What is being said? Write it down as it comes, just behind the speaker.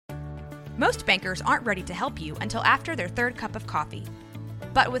Most bankers aren't ready to help you until after their third cup of coffee.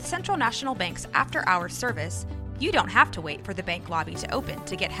 But with Central National Bank's after-hours service, you don't have to wait for the bank lobby to open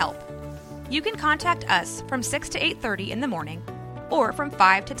to get help. You can contact us from 6 to 8:30 in the morning or from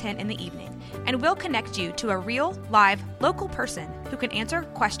 5 to 10 in the evening, and we'll connect you to a real, live, local person who can answer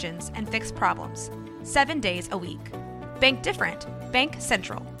questions and fix problems 7 days a week. Bank different. Bank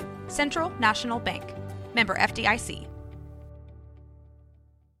Central. Central National Bank. Member FDIC.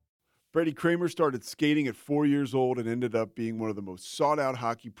 Brady Kramer started skating at 4 years old and ended up being one of the most sought-out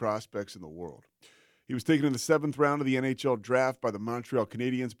hockey prospects in the world. He was taken in the 7th round of the NHL draft by the Montreal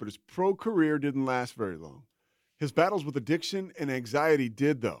Canadiens, but his pro career didn't last very long. His battles with addiction and anxiety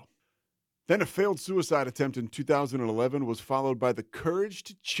did, though. Then a failed suicide attempt in 2011 was followed by the courage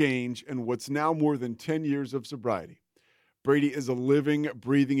to change and what's now more than 10 years of sobriety. Brady is a living,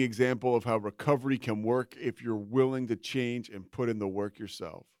 breathing example of how recovery can work if you're willing to change and put in the work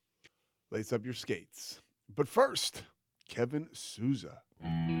yourself. Lace up your skates. But first, Kevin Souza.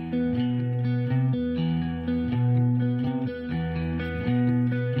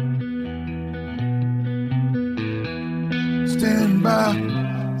 Stand by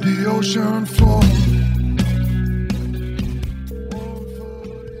the ocean floor.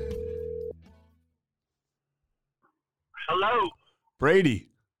 Hello. Brady.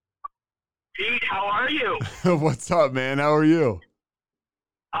 Pete, how are you? What's up, man? How are you?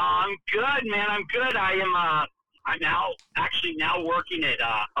 I'm good, man. I'm good. I'm now working at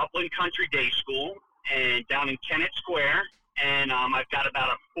Upland Country Day School and down in Kennett Square, and I've got about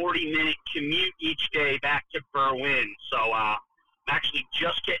a 40-minute commute each day back to Berwyn. So I'm actually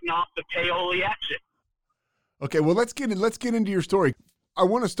just getting off the Paoli exit. Okay, well let's get into your story. I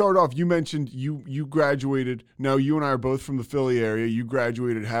want to start off. You mentioned you graduated. Now you and I are both from the Philly area. You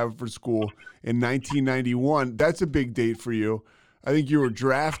graduated Haverford School in 1991. That's a big date for you. I think you were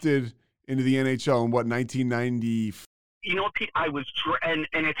drafted into the NHL in, 1990? You know, Pete, I was and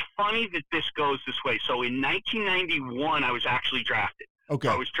it's funny that this goes this way. So in 1991, I was actually drafted. Okay.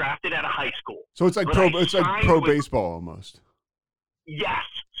 So I was drafted out of high school. So it's like pro baseball almost. Yes.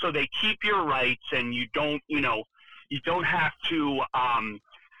 So they keep your rights, and you don't have to,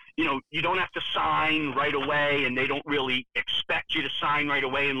 you don't have to sign right away, and they don't really expect you to sign right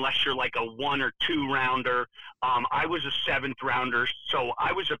away unless you're like a 1 or 2 rounder. I was a 7th rounder, so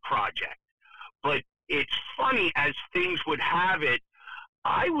I was a project. But it's funny, as things would have it,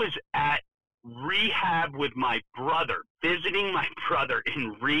 I was at rehab with my brother, visiting my brother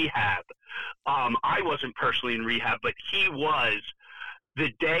in rehab. I wasn't personally in rehab, but he was the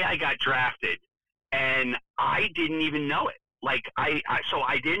day I got drafted, and I didn't even know it. Like, so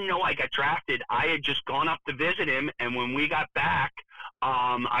I didn't know I got drafted. I had just gone up to visit him, and when we got back,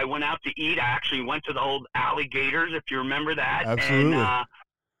 I went out to eat. I actually went to the old Alligators, if you remember that. Absolutely. And,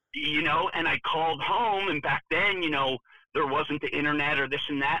 and I called home, and back then, there wasn't the internet or this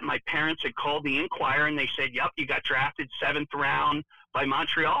and that. And my parents had called the Inquirer, and they said, yep, you got drafted 7th round by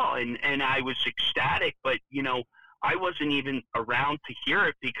Montreal. And I was ecstatic, but, I wasn't even around to hear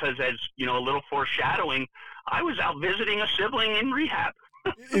it because, as a little foreshadowing, I was out visiting a sibling in rehab.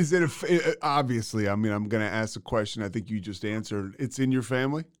 Is it obviously? I mean, I'm going to ask a question I think you just answered. It's in your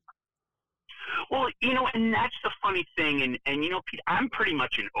family? Well, and that's the funny thing. And Pete, I'm pretty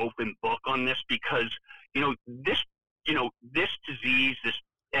much an open book on this because, this disease,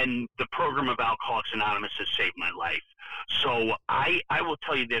 and the program of Alcoholics Anonymous has saved my life. So I will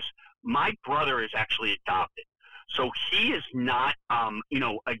tell you this, my brother is actually adopted. So he is not,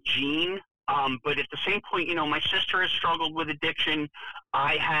 a gene, but at the same point, my sister has struggled with addiction.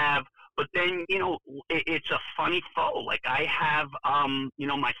 I have, but then, it's a funny foe. Like I have,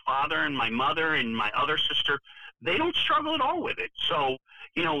 my father and my mother and my other sister, they don't struggle at all with it. So,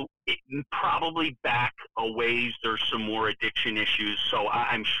 probably back a ways, there's some more addiction issues. So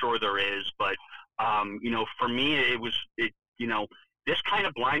I'm sure there is, but, for me, this kind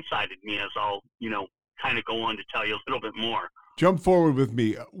of blindsided me, as I'll, kind of go on to tell you a little bit more. Jump forward with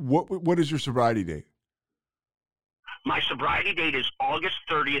me. What is your sobriety date? My sobriety date is August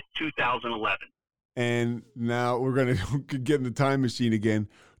 30th, 2011. And now we're going to get in the time machine again.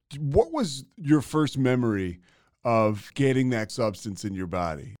 What was your first memory of getting that substance in your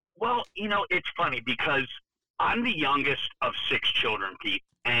body? Well, it's funny because I'm the youngest of 6 children, Pete,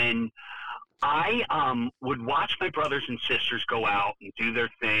 and I would watch my brothers and sisters go out and do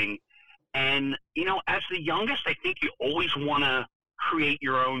their thing. And, as the youngest, I think you always want to create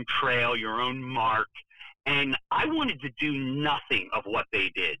your own trail, your own mark. And I wanted to do nothing of what they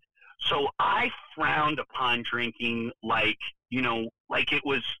did. So I frowned upon drinking like it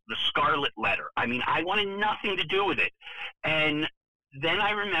was the scarlet letter. I mean, I wanted nothing to do with it. And then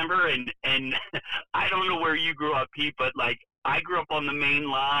I remember, and I don't know where you grew up, Pete, but like I grew up on the main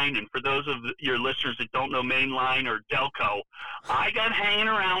line, and for those of your listeners that don't know main line or Delco, I got hanging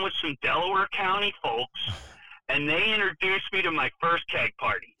around with some Delaware County folks, and they introduced me to my first keg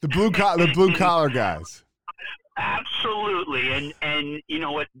party. The blue collar guys. Absolutely, and you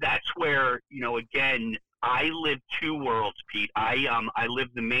know what? That's where, you know, again, I lived two worlds, Pete. I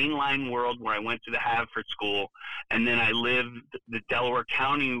lived the mainline world where I went to the Haverford School, and then I lived the Delaware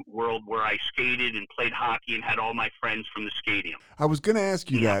County world where I skated and played hockey and had all my friends from the stadium. I was going to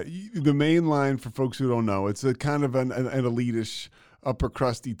ask you that. The mainline, for folks who don't know, it's a kind of an elitish, upper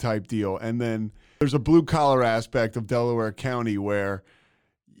crusty type deal, and then there's a blue collar aspect of Delaware County where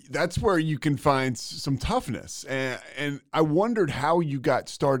that's where you can find some toughness. And I wondered how you got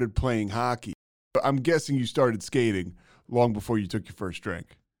started playing hockey. I'm guessing you started skating long before you took your first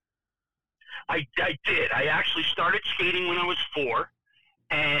drink. I did. I actually started skating when I was 4,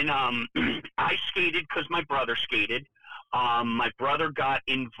 and I skated because my brother skated. My brother got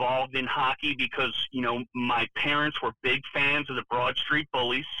involved in hockey because, you know, my parents were big fans of the Broad Street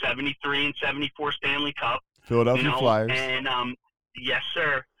Bullies, 73 and 74 Stanley Cup. Philadelphia Flyers. And, yes,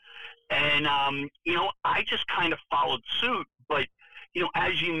 sir. And, you know, I just kind of followed suit. But, you know,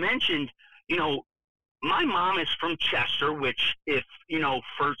 as you mentioned, you know, my mom is from Chester, which, if, you know,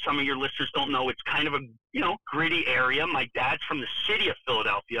 for some of your listeners don't know, it's kind of a, you know, gritty area. My dad's from the city of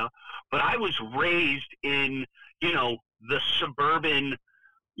Philadelphia, but I was raised in, you know, the suburban,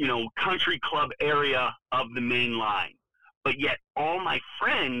 you know, country club area of the main line. But yet all my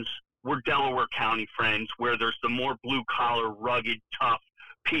friends were Delaware County friends, where there's the more blue-collar, rugged, tough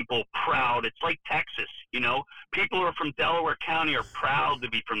people, proud. It's like Texas, you know. People who are from Delaware County are proud to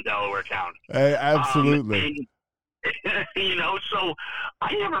be from Delaware County. Absolutely. You know, so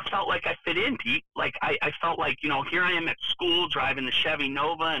I never felt like I fit in, Pete. Like I felt like, you know, here I am at school driving the Chevy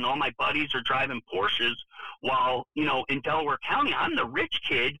Nova, and all my buddies are driving Porsches, while, you know, in Delaware County, I'm the rich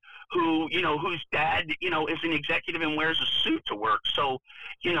kid who, you know, whose dad, you know, is an executive and wears a suit to work. So,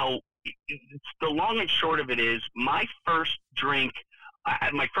 you know, the long and short of it is, my first drink,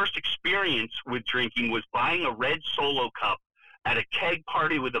 my first experience with drinking was buying a red Solo cup at a keg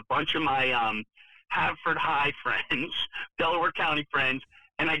party with a bunch of my Haverford High friends, Delaware County friends,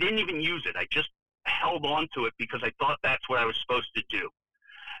 and I didn't even use it. I just held on to it because I thought that's what I was supposed to do.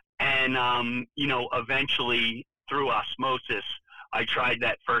 And, you know, eventually, through osmosis, I tried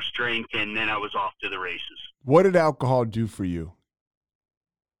that first drink, and then I was off to the races. What did alcohol do for you?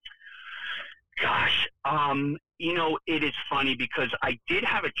 Gosh, you know, it is funny because I did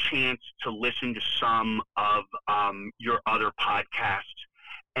have a chance to listen to some of your other podcasts,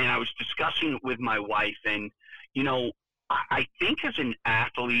 and I was discussing it with my wife, and, you know, I think as an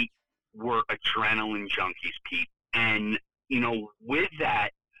athlete, we're adrenaline junkies, Pete. And, you know, with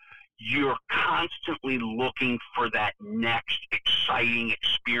that, you're constantly looking for that next exciting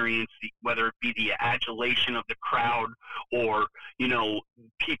experience, whether it be the adulation of the crowd or, you know,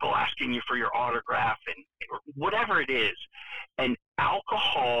 people asking you for your autograph, and whatever it is. And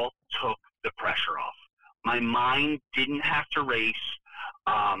alcohol took the pressure off. My mind didn't have to race.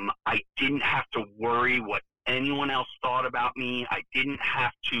 I didn't have to worry what anyone else thought about me. I didn't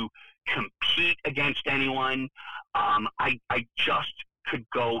have to compete against anyone. I just could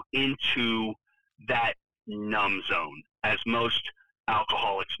go into that numb zone, as most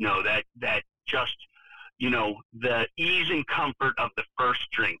alcoholics know, that just, you know, the ease and comfort of the first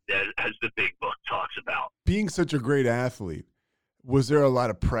drink, that, as the big book talks about. Being such a great athlete, was there a lot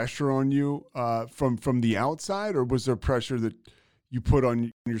of pressure on you from the outside, or was there pressure that you put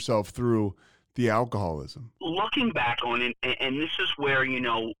on yourself through the alcoholism? Looking back on it, and this is where, you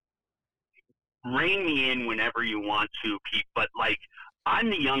know, rein me in whenever you want to, Pete, but like,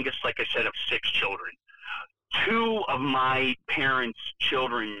 I'm the youngest, like I said, of 6 children. 2 of my parents'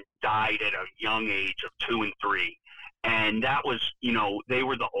 children died at a young age of 2 and 3. And that was, you know, they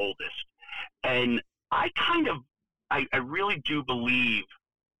were the oldest. And I really do believe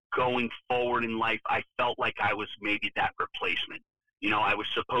going forward in life, I felt like I was maybe that replacement. You know, I was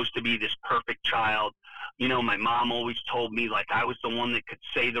supposed to be this perfect child. You know, my mom always told me, like, I was the one that could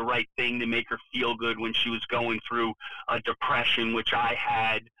say the right thing to make her feel good when she was going through a depression, which I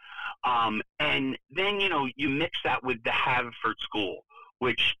had. And then, you know, you mix that with the Haverford School,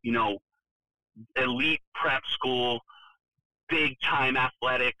 which, you know, elite prep school, big time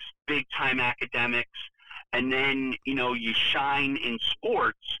athletics, big time academics. And then, you know, you shine in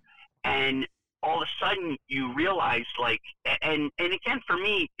sports, and all of a sudden you realize, like, and again, for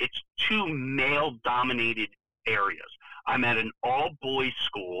me, it's 2 male-dominated areas. I'm at an all-boys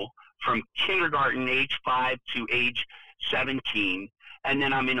school from kindergarten, age 5 to age 17, and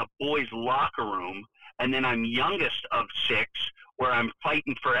then I'm in a boys' locker room, and then I'm youngest of 6, where I'm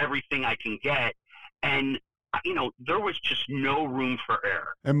fighting for everything I can get, and there was just no room for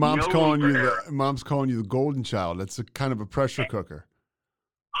error. And mom's No calling room you for error. mom's calling you the golden child. That's a kind of a pressure cooker.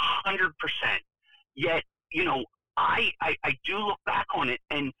 100%. Yet, I do look back on it,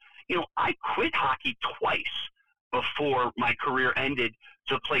 and I quit hockey twice before my career ended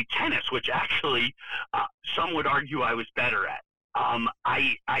to play tennis, which actually some would argue I was better at.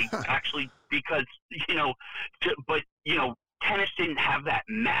 I actually, because but tennis didn't have that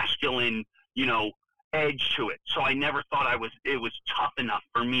masculine edge to it, so I never thought it was tough enough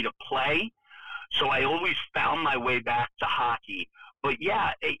for me to play. So I always found my way back to hockey. But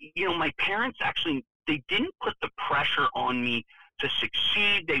yeah, my parents actually, they didn't put the pressure on me to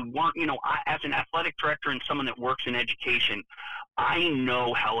succeed. They weren't, as an athletic director and someone that works in education, I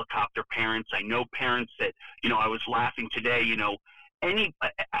know helicopter parents. I know parents that, I was laughing today,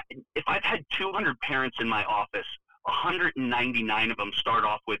 if I've had 200 parents in my office, 199 of them start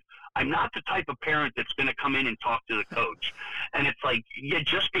off with, I'm not the type of parent that's going to come in and talk to the coach. And it's like, you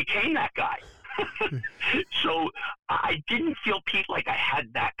just became that guy. So I didn't feel, Pete, like I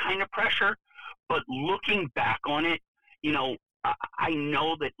had that kind of pressure. But looking back on it, I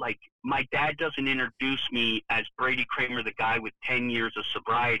know that, like, my dad doesn't introduce me as Brady Kramer, the guy with 10 years of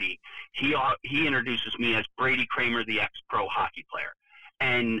sobriety. He introduces me as Brady Kramer, the ex-pro hockey player.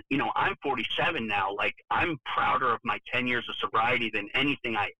 And, I'm 47 now. Like, I'm prouder of my 10 years of sobriety than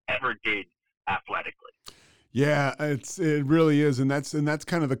anything I ever did athletically. Yeah, it really is, and that's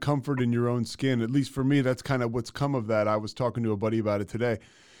kind of the comfort in your own skin. At least for me, that's kind of what's come of that. I was talking to a buddy about it today.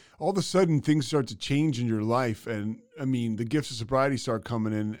 All of a sudden, things start to change in your life, and I mean, the gifts of sobriety start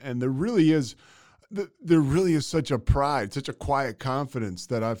coming in, and there really is such a pride, such a quiet confidence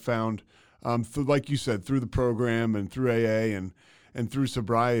that I've found, like you said, through the program and through AA and through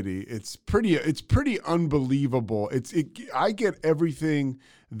sobriety. It's pretty unbelievable. I get everything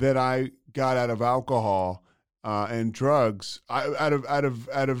that I got out of alcohol and drugs out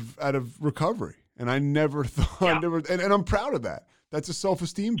of recovery, and I never thought, and I'm proud of that. That's a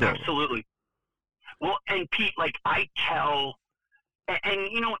self-esteem builder. Absolutely. Well, and Pete, like, I tell, and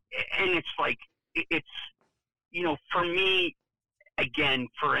it's like, it's for me, again,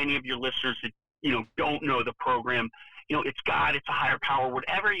 for any of your listeners that don't know the program, it's God, it's a higher power,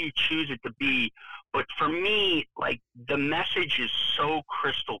 whatever you choose it to be. But for me, like, the message is so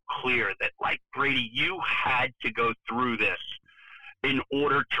crystal clear that, like, Brady, you had to go through this in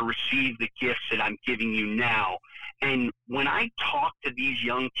order to receive the gifts that I'm giving you now. And when I talk to these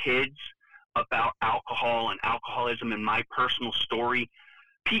young kids about alcohol and alcoholism and my personal story,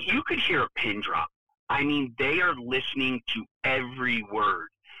 Pete, you could hear a pin drop. I mean, they are listening to every word.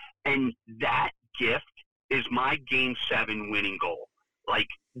 And that gift is my Game 7 winning goal. Like,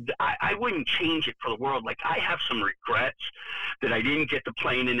 I wouldn't change it for the world. Like, I have some regrets that I didn't get to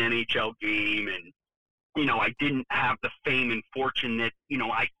play in an NHL game, and I didn't have the fame and fortune that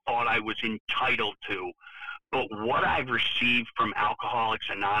I thought I was entitled to. But what I've received from Alcoholics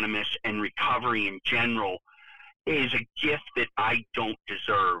Anonymous and recovery in general is a gift that I don't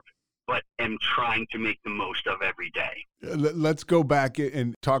deserve, but am trying to make the most of every day. Let's go back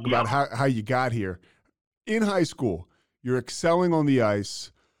and talk about how you got here. In high school, you're excelling on the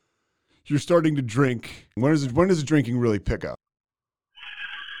ice. You're starting to drink. When does the drinking really pick up?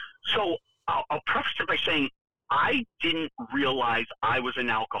 So I'll preface it by saying I didn't realize I was an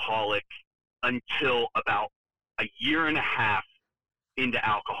alcoholic until about a year and a half into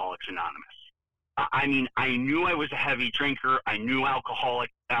Alcoholics Anonymous. I mean, I knew I was a heavy drinker. I knew alcohol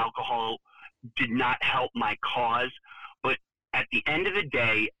did not help my cause. But at the end of the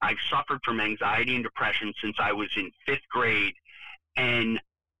day, I've suffered from anxiety and depression since I was in 5th grade. And,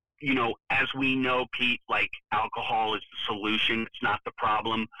 as we know, Pete, like, alcohol is the solution. It's not the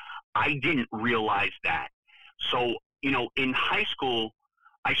problem. I didn't realize that. So, in high school,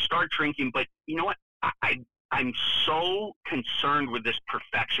 I start drinking, but you know what? I'm so concerned with this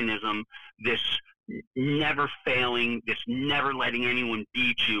perfectionism, this never failing, this never letting anyone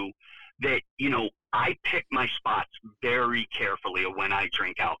beat you, that, I pick my spots very carefully of when I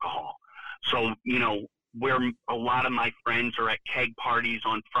drink alcohol. So, where a lot of my friends are at keg parties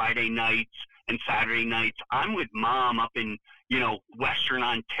on Friday nights and Saturday nights, I'm with mom up in, Western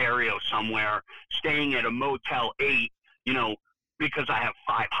Ontario somewhere, staying at a Motel 8, because I have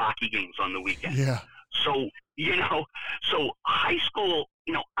 5 hockey games on the weekend. Yeah. So, so high school,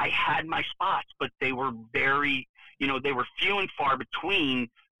 I had my spots, but they were very, they were few and far between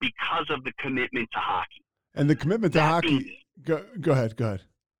because of the commitment to hockey. And the commitment to hockey, go ahead.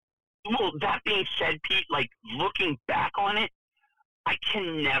 Well, that being said, Pete, like, looking back on it, I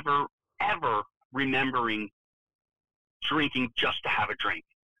can never, ever remembering drinking just to have a drink.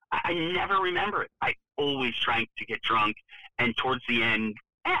 I never remember it. I always drank to get drunk, and towards the end,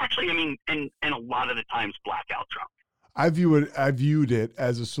 actually, I mean, and a lot of the times blackout drunk. I viewed it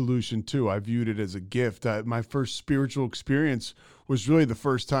as a solution too. I viewed it as a gift. My first spiritual experience was really the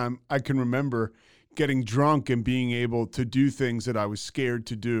first time I can remember getting drunk and being able to do things that I was scared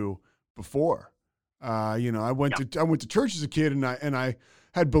to do before. I went to church as a kid, and I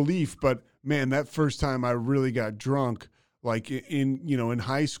had belief, but man, that first time I really got drunk, like in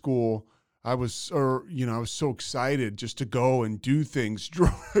high school, I was so excited just to go and do things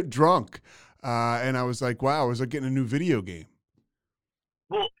drunk. And I was like, wow, it was like getting a new video game.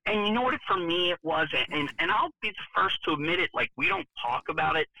 Well, and you know what, for me it was, and I'll be the first to admit it, like, we don't talk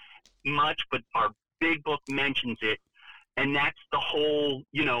about it much, but our big book mentions it, and that's the whole,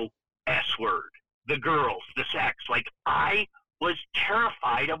 S word, the girls, the sex. Like, I was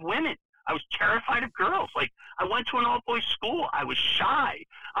terrified of women. I was terrified of girls. Like, I went to an all-boys school. I was shy.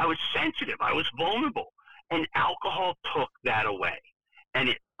 I was sensitive. I was vulnerable. And alcohol took that away. And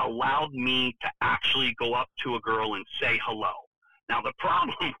it allowed me to actually go up to a girl and say hello. Now, the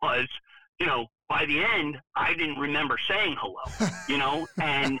problem was, by the end, I didn't remember saying hello,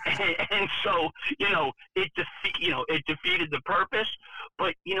 and so, it defeated the purpose,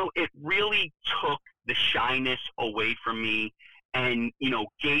 but, it really took the shyness away from me and,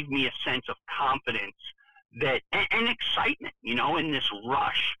 gave me a sense of confidence and excitement, in this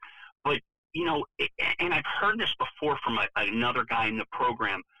rush. But, and I've heard this before from another guy in the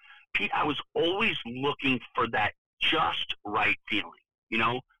program, Pete, I was always looking for that just right feeling,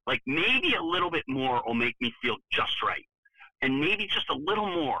 like maybe a little bit more will make me feel just right. And maybe just a little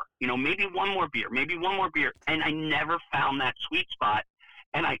more, maybe one more beer. And I never found that sweet spot.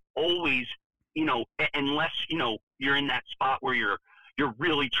 And I always, unless, you're in that spot where you're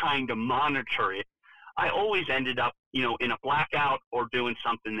really trying to monitor it, I always ended up, in a blackout or doing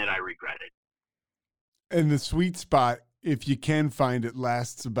something that I regretted. And the sweet spot, if you can find it,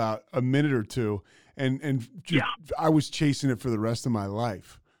 lasts about a minute or two. And I was chasing it for the rest of my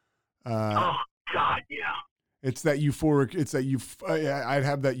life. Oh God, yeah. It's that euphoric. I'd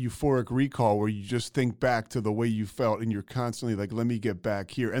have that euphoric recall where you just think back to the way you felt, and you're constantly like, "Let me get back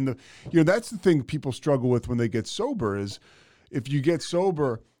here." And that's the thing people struggle with when they get sober is, if you get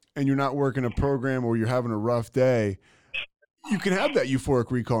sober and you're not working a program or you're having a rough day, you can have that euphoric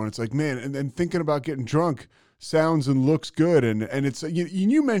recall, and it's like, man, and then thinking about getting drunk sounds and looks good, and it's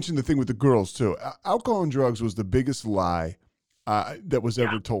you mentioned the thing with the girls too. Alcohol and drugs was the biggest lie that was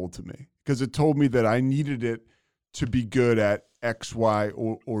ever told to me, because it told me that I needed it to be good at X, Y,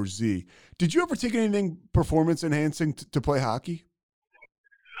 or Z. Did you ever take anything performance enhancing to play hockey?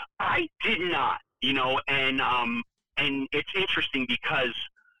 I did not, and it's interesting because,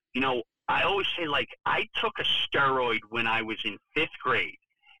 I always say, like, I took a steroid when I was in 5th grade,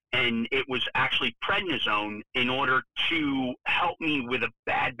 and it was actually prednisone in order to help me with a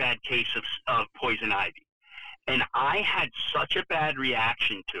bad case of poison ivy. And I had such a bad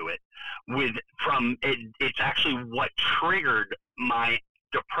reaction to it it's actually what triggered my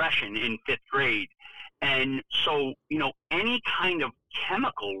depression in 5th grade. And so, any kind of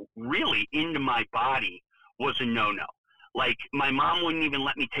chemical really into my body was a no-no. Like, my mom wouldn't even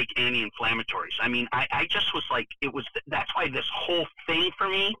let me take anti-inflammatories. I mean, I just was like, that's why this whole thing for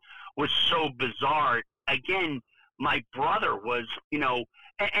me was so bizarre. Again, my brother was,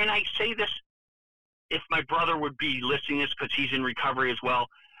 and I say this, if my brother would be listening to this, because he's in recovery as well,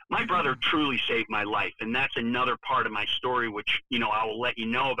 my brother truly saved my life. And that's another part of my story, which, I will let you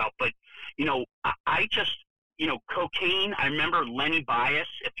know about. But, I just, cocaine, I remember Lenny Bias,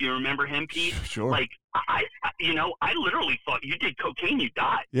 if you remember him, Pete. Sure. Like, I literally thought, you did cocaine, you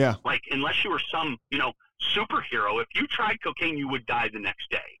died. Yeah. Like, unless you were some, superhero, if you tried cocaine, you would die the next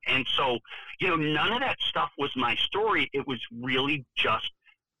day. And so, none of that stuff was my story. It was really just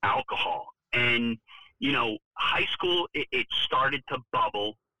alcohol. And, high school, it started to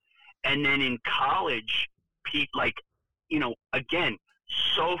bubble. And then in college, Pete, like, again,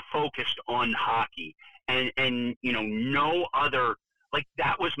 so focused on hockey and no other, like,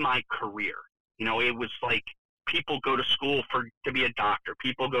 that was my career. It was like, people go to school to be a doctor.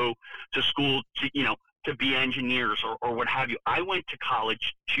 People go to school to be engineers or what have you. I went to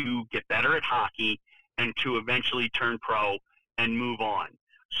college to get better at hockey and to eventually turn pro and move on.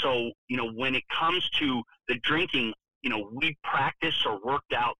 So, when it comes to the drinking, we practiced or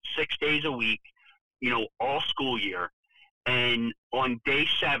worked out 6 days a week, all school year. And on day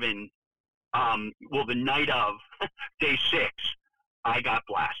 7, the night of day 6, I got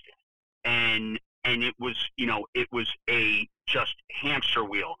blasted. And it was, it was a just hamster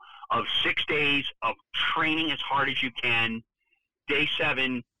wheel of 6 days of training as hard as you can. Day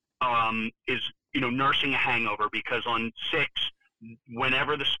 7 is, nursing a hangover, because on 6,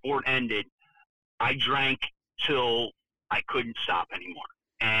 whenever the sport ended, I drank till I couldn't stop anymore.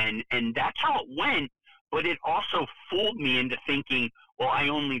 And that's how it went. But it also fooled me into thinking, well, I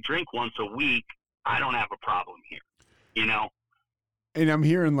only drink once a week. I don't have a problem here, And I'm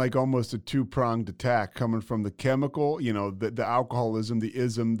hearing like almost a two-pronged attack coming from the chemical, the alcoholism, the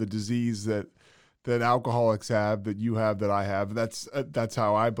ism, the disease that alcoholics have, that you have, that I have. That's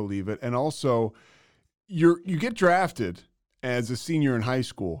how I believe it. And also, you get drafted as a senior in high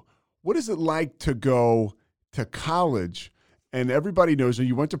school. What is it like to go to college? And everybody knows that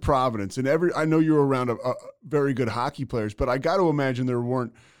you went to Providence, and I know you were around a very good hockey players, but I got to imagine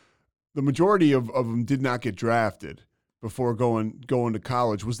the majority of them did not get drafted before going to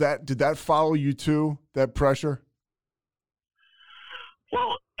college. Did that follow you too, that pressure?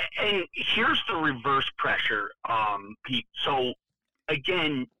 Well, and here's the reverse pressure, Pete. So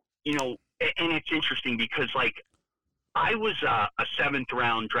again, and it's interesting because like I was a 7th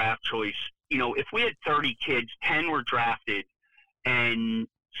round draft choice. If we had 30 kids, 10 were drafted and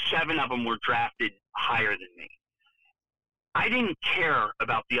 7 of them were drafted higher than me. I didn't care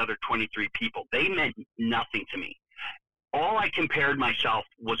about the other 23 people. They meant nothing to me. All I compared myself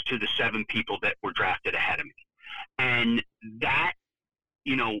was to the 7 people that were drafted ahead of me. And that,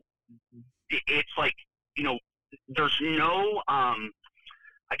 it's like, there's no,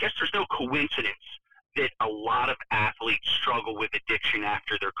 I guess there's no coincidence that a lot of athletes struggle with addiction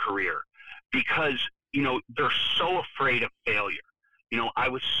after their career, because, they're so afraid of failure. I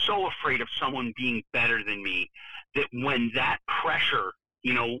was so afraid of someone being better than me that when that pressure,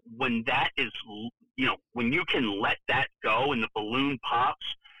 when that is, when you can let that go and the balloon pops,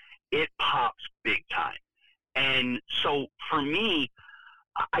 it pops big time. And so for me,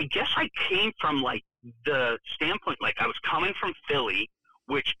 I guess I came from like the standpoint, like I was coming from Philly,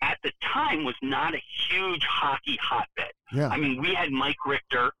 which at the time was not a huge hockey hotbed. Yeah. I mean, we had Mike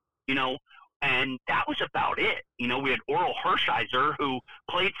Richter, and that was about it. We had Oral Hershiser, who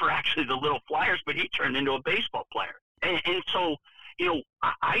played for actually the Little Flyers, but he turned into a baseball player. And so,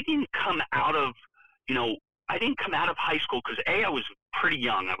 I didn't come out of, high school because I was pretty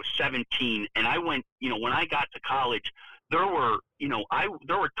young. I was 17, and I went, when I got to college, there were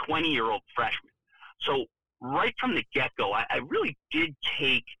 20-year-old freshmen. So right from the get-go, I really did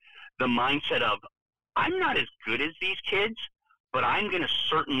take the mindset of, I'm not as good as these kids, but I'm going to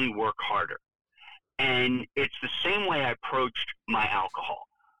certainly work harder. And it's the same way I approached my alcohol.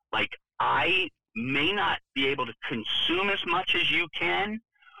 Like, I may not be able to consume as much as you can,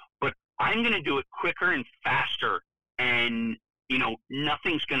 but I'm going to do it quicker and faster. And,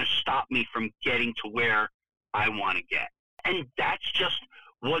 nothing's going to stop me from getting to where I want to get. And that's just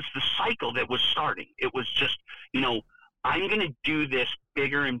was the cycle that was starting. It was just, I'm going to do this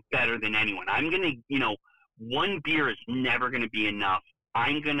bigger and better than anyone. I'm going to, one beer is never going to be enough.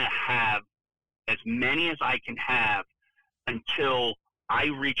 I'm going to have as many as I can have until I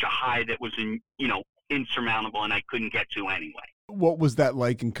reach a high that was insurmountable and I couldn't get to anyway. What was that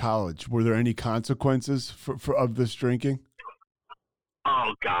like in college? Were there any consequences of this drinking?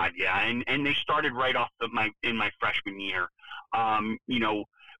 Oh God, yeah. And they started right off in my freshman year. When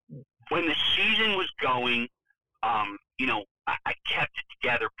the season was going, I kept it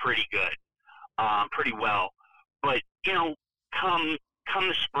together pretty good, pretty well. But, come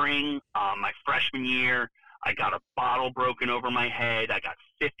the spring, my freshman year, I got a bottle broken over my head. I got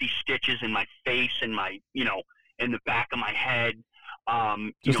 50 stitches in my face and my, in the back of my head.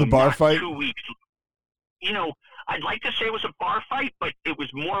 Just a bar fight? 2 weeks. I'd like to say it was a bar fight, but it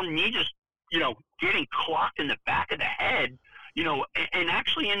was more me just, getting clocked in the back of the head, and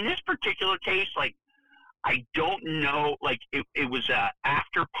actually in this particular case, like, I don't know, like it was a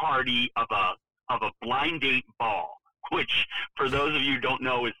after party of a blind date ball, which for those of you who don't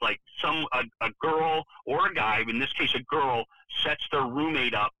know is like a girl or a guy, in this case a girl, sets their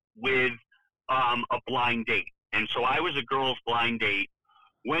roommate up with a blind date. And so I was a girl's blind date,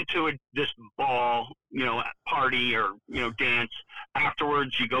 went to this ball, party or, dance.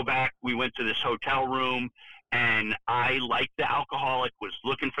 Afterwards, you go back, we went to this hotel room, and I, like the alcoholic, was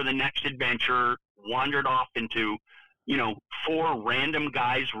looking for the next adventure, wandered off into, 4 random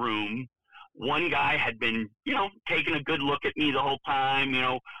guys' room. One guy had been, taking a good look at me the whole time,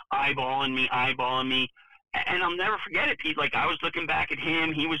 eyeballing me. And I'll never forget it, Pete. Like, I was looking back at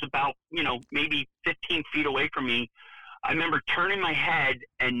him. He was about, maybe 15 feet away from me. I remember turning my head,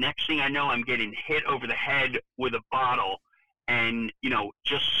 and next thing I know, I'm getting hit over the head with a bottle and,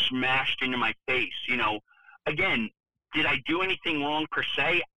 just smashed into my face. Again, did I do anything wrong per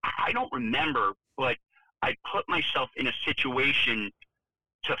se? I don't remember, but I put myself in a situation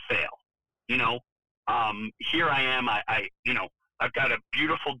to fail. You know, here I am. I've got a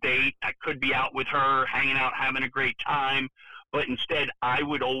beautiful date. I could be out with her, hanging out, having a great time, but instead I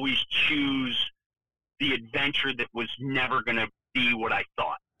would always choose the adventure that was never going to be what I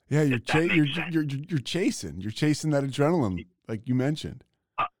thought. Yeah, you're chasing that adrenaline, like you mentioned.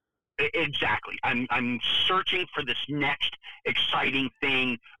 Exactly. I'm searching for this next exciting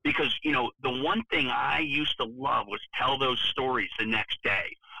thing because, the one thing I used to love was tell those stories the next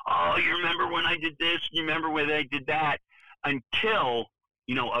day. Oh, you remember when I did this? You remember when I did that? Until,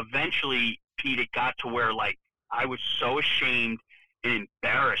 eventually, Pete, it got to where, like, I was so ashamed and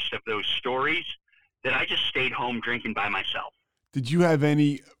embarrassed of those stories that I just stayed home drinking by myself. Did you have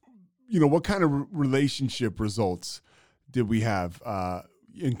any, what kind of relationship results did we have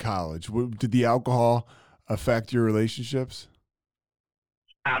in college? Did the alcohol affect your relationships?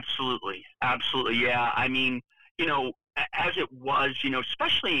 Absolutely. Absolutely. Yeah. I mean, as it was,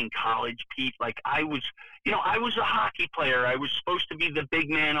 especially in college, Pete, like I was a hockey player. I was supposed to be the big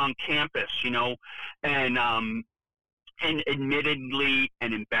man on campus, and admittedly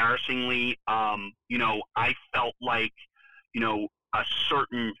and embarrassingly, I felt like, a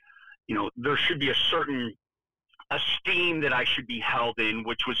certain, there should be a certain esteem that I should be held in,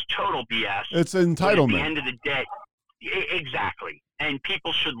 which was total BS. It's entitlement. But at the end of the day, exactly. And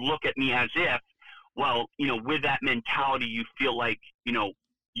people should look at me as if, well, with that mentality, you feel like,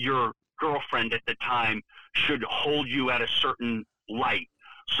 your girlfriend at the time should hold you at a certain light.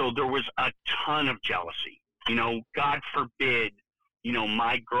 So there was a ton of jealousy. God forbid,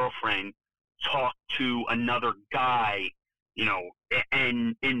 my girlfriend talk to another guy,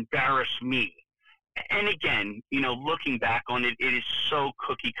 and embarrass me. And again, looking back on it, it is so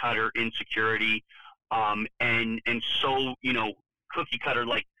cookie cutter insecurity, and so, cookie cutter,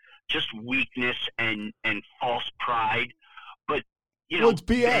 like just weakness and false pride. But, it's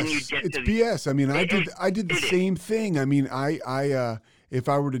BS. It's BS. I mean, I did the same thing. I mean, I if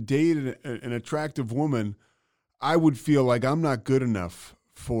I were to date an attractive woman, I would feel like I'm not good enough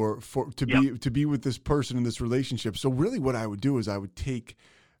to be with this person in this relationship. So really what I would do is I would take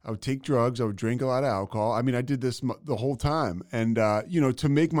drugs. I would drink a lot of alcohol. I mean, I did this the whole time. And, to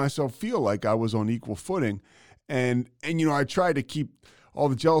make myself feel like I was on equal footing. And I tried to keep all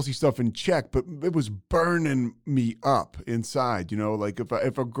the jealousy stuff in check, but it was burning me up inside. Like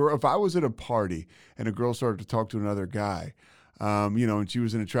if I was at a party and a girl started to talk to another guy, and she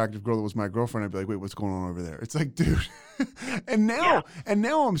was an attractive girl that was my girlfriend, I'd be like, wait, what's going on over there? It's like, dude. and now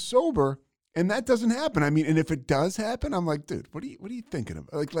I'm sober and that doesn't happen. I mean, and if it does happen, I'm like, dude, what are you thinking of?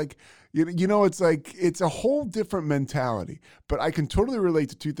 It's like, it's a whole different mentality, but I can totally relate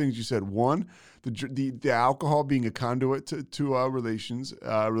to two things you said. One, the alcohol being a conduit to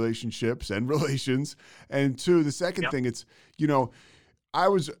relationships and relations. And two, the second thing, it's, I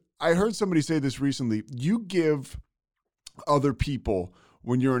heard somebody say this recently, you give other people,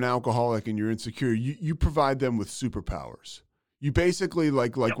 when you're an alcoholic and you're insecure, you provide them with superpowers. You basically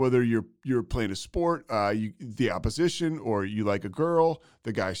like whether you're playing a sport, the opposition, or you like a girl,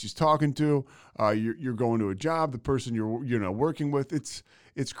 the guy she's talking to, you're going to a job, the person you're working with.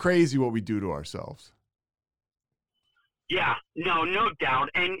 It's crazy what we do to ourselves. Yeah, no doubt,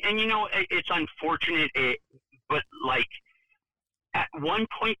 and it's unfortunate, but like. At one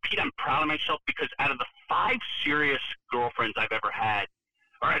point, Pete, I'm proud of myself because out of the 5 serious girlfriends I've ever had,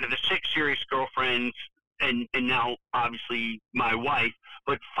 or out of the 6 serious girlfriends, and now obviously my wife,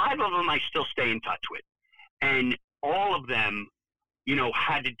 but 5 of them I still stay in touch with. And all of them,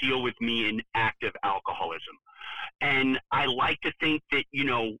 had to deal with me in active alcoholism. And I like to think that,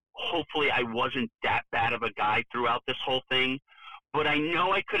 hopefully I wasn't that bad of a guy throughout this whole thing, but I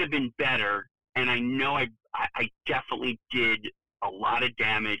know I could have been better, and I know I definitely did a lot of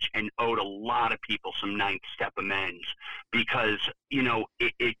damage and owed a lot of people some ninth step amends because,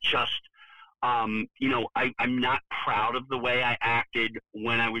 it just, I'm not proud of the way I acted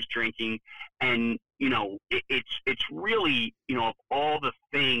when I was drinking. And, it's really, of all the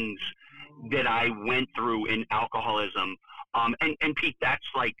things that I went through in alcoholism, and Pete, that's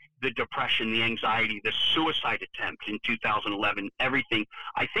like the depression, the anxiety, the suicide attempt in 2011, everything.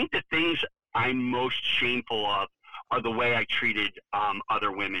 I think the things I'm most shameful of are the way I treated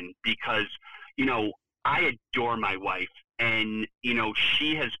other women because, I adore my wife and,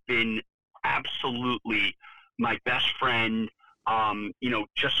 she has been absolutely my best friend,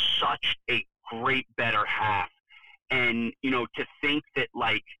 just such a great better half. And, to think that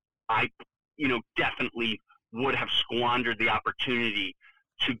like I, definitely would have squandered the opportunity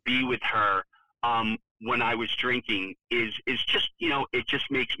to be with her when I was drinking is just, it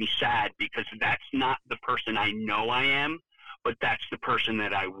just makes me sad because that's not the person I know I am, but that's the person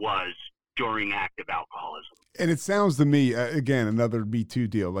that I was during active alcoholism. And it sounds to me, again, another Me Too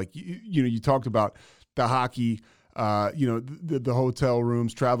deal. Like, you talked about the hockey, the hotel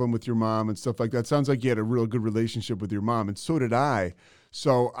rooms, traveling with your mom and stuff like that. Sounds like you had a real good relationship with your mom, and so did I.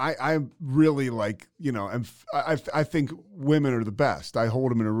 So I really like, I think women are the best. I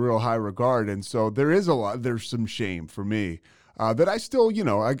hold them in a real high regard. And so there's some shame for me that I still,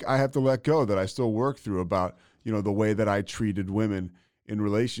 I have to let go, that I still work through about, the way that I treated women in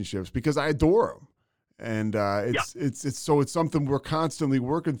relationships because I adore them. And it's something we're constantly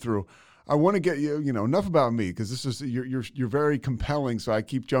working through. I want to get you, enough about me because this is you're very compelling. So I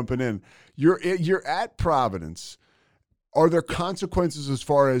keep jumping in. You're at Providence. Are there consequences as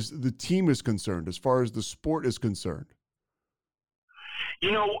far as the team is concerned, as far as the sport is concerned?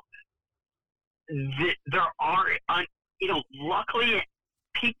 There are, luckily,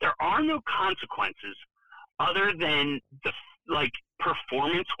 Pete, there are no consequences other than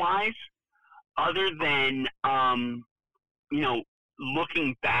performance-wise. Other than,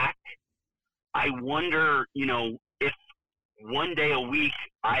 looking back, I wonder, if one day a week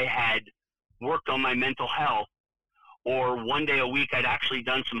I had worked on my mental health, or one day a week I'd actually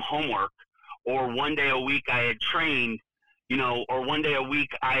done some homework, or one day a week I had trained, or one day a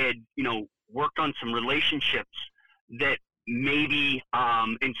week I had, worked on some relationships that maybe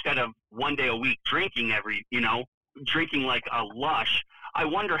instead of one day a week drinking drinking like a lush, I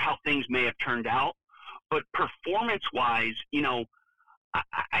wonder how things may have turned out. But performance-wise,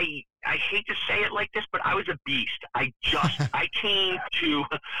 I hate to say it like this, but I was a beast. I came to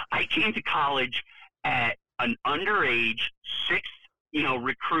college at an underage sixth,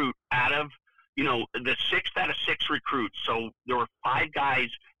 recruit out of, the sixth out of six recruits. So there were 5 guys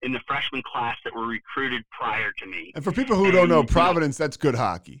in the freshman class that were recruited prior to me. And for people who don't know, Providence, that's good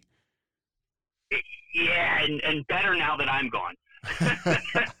hockey. Yeah, and better now that I'm gone.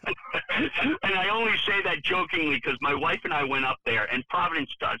 And I only say that jokingly because my wife and I went up there, and Providence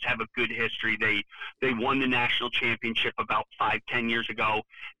does have a good history. They won the national championship about 5-10 years ago,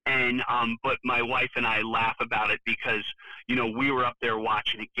 and but my wife and I laugh about it because we were up there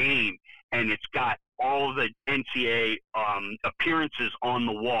watching a game, and it's got all the NCAA appearances on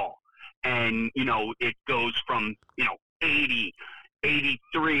the wall, and it goes from 80,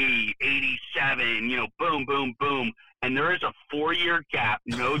 83, 87, boom, boom, boom. And there is a 4-year gap,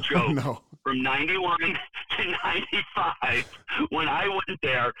 no joke, no. From 91 to 95 when I went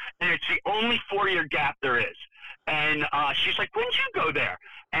there. And it's the only 4-year gap there is. And she's like, when did you go there?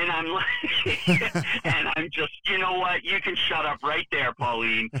 And I'm like, and I'm just, you know what? You can shut up right there,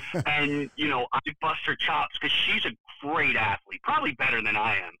 Pauline. And, I bust her chops because she's a great athlete, probably better than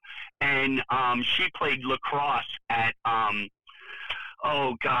I am. And she played lacrosse at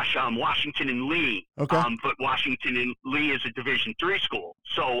Washington and Lee. Okay. But Washington and Lee is a Division III school.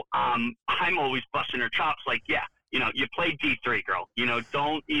 So I'm always busting her chops like, yeah, you played D3, girl.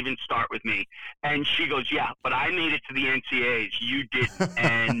 Don't even start with me. And she goes, yeah, but I made it to the NCAAs. You didn't.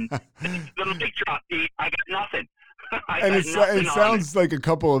 And the big drop, Pete, I got nothing. It sounds like a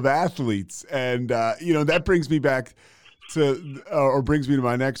couple of athletes. And, that brings me back to, or brings me to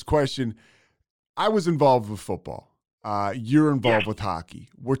my next question. I was involved with football. You're involved with hockey.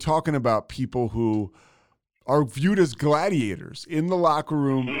 We're talking about people who are viewed as gladiators in the locker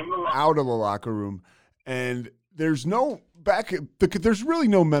room, out of the locker room. And there's really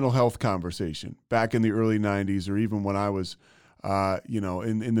no mental health conversation back in the early 90s or even when I was,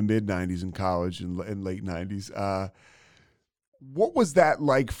 in the mid 90s in college and late 90s. What was that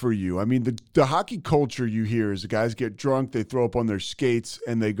like for you? I mean, the hockey culture you hear is the guys get drunk, they throw up on their skates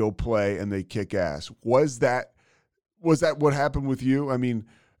and they go play and they kick ass. Was that what happened with you? I mean,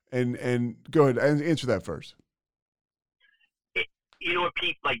 and go ahead and answer that first. You know what,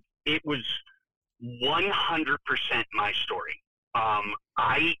 Pete? Like, it was 100% my story.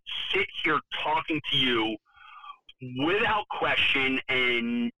 I sit here talking to you without question,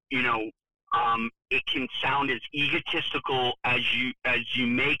 and it can sound as egotistical as you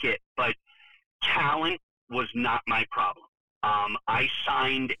make it, but talent was not my problem. I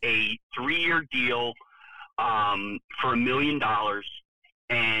signed a 3-year deal for $1 million,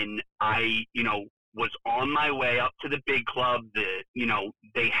 and I, was on my way up to the big club.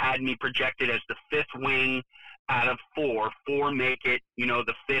 They had me projected as the 5th wing out of 4. 4 make it.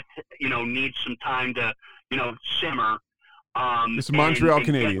 The 5th, needs some time to, simmer. It's Montreal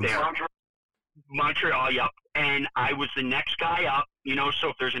Canadiens. Montreal, yep. And I was the next guy up, so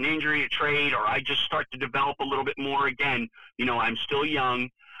if there's an injury, a trade, or I just start to develop a little bit more again, I'm still young.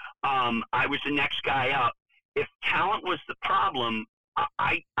 I was the next guy up. If talent was the problem,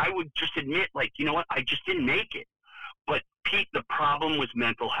 I would just admit, like, you know what, I just didn't make it. But Pete, the problem was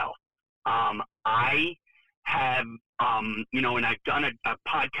mental health. I have, and I've done a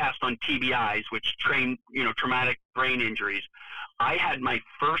podcast on TBIs, which train, traumatic brain injuries. I had my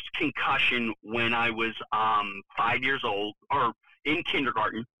first concussion when I was 5 years old, or in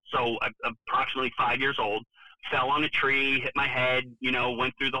kindergarten, so approximately 5 years old. Fell on a tree, hit my head,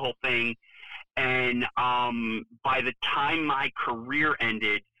 went through the whole thing. And by the time my career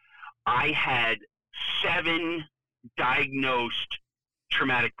ended, I had 7 diagnosed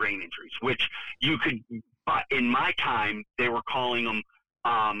traumatic brain injuries, which you could, in my time, they were calling them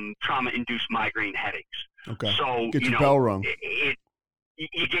trauma-induced migraine headaches. Okay. So, get your bell rung.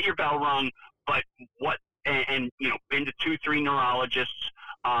 You get your bell rung, but been to 2-3 neurologists.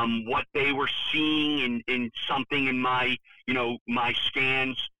 What they were seeing in something in my, my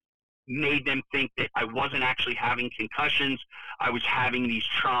scans made them think that I wasn't actually having concussions. I was having these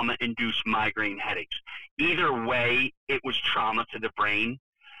trauma-induced migraine headaches. Either way, it was trauma to the brain.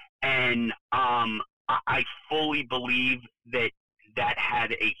 And I fully believe that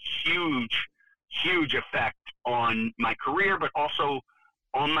had a huge, huge effect on my career, but also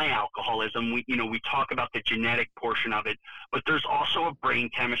on my alcoholism. We talk about the genetic portion of it, but there's also a brain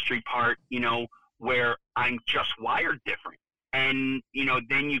chemistry part, where I'm just wired different. And,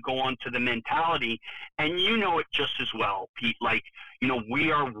 then you go on to the mentality, and it just as well, Pete, like,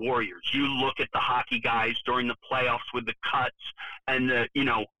 we are warriors. You look at the hockey guys during the playoffs with the cuts and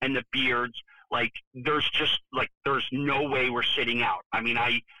and the beards, like, there's no way we're sitting out. I mean,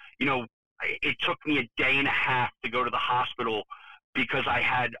 it took me a day and a half to go to the hospital because I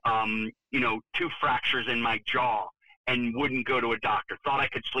had, 2 fractures in my jaw and wouldn't go to a doctor. Thought I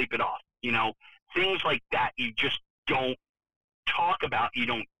could sleep it off. Things like that you just don't talk about, you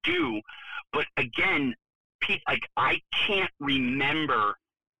don't do. But again, Pete, like, I can't remember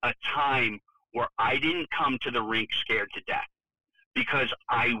a time where I didn't come to the rink scared to death because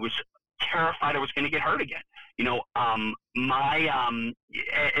I was terrified I was going to get hurt again. Your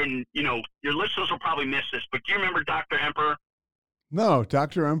listeners will probably miss this, but do you remember Dr. Emperor? No,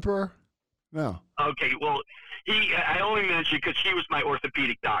 Dr. Emperor? No. Okay, well, I only mention because he was my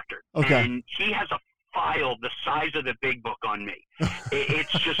orthopedic doctor. Okay. And he has a file the size of the big book on me.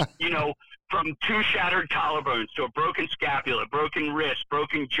 It's just, from 2 shattered collarbones to a broken scapula, broken wrist,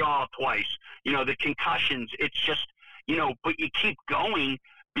 broken jaw twice, the concussions. It's just, but you keep going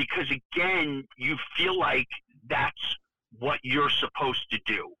because, again, you feel like that's what you're supposed to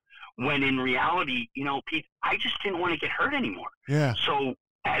do. When in reality, Pete, I just didn't want to get hurt anymore. Yeah. So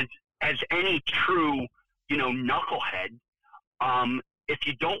as any true, knucklehead, if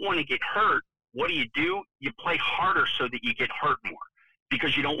you don't want to get hurt, what do? You play harder so that you get hurt more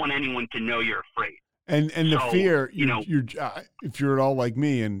because you don't want anyone to know you're afraid. And the fear, you're if you're at all like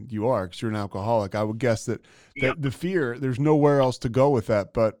me, and you are because you're an alcoholic, I would guess that the fear, there's nowhere else to go with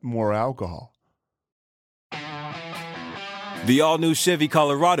that but more alcohol. The all-new Chevy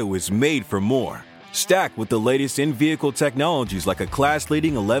Colorado is made for more. Stacked with the latest in-vehicle technologies like a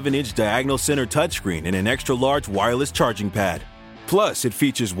class-leading 11-inch diagonal center touchscreen and an extra-large wireless charging pad. Plus, it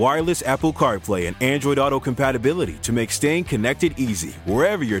features wireless Apple CarPlay and Android Auto compatibility to make staying connected easy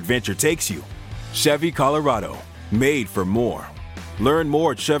wherever your adventure takes you. Chevy Colorado, made for more. Learn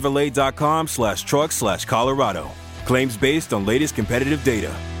more at Chevrolet.com/truck/Colorado. Claims based on latest competitive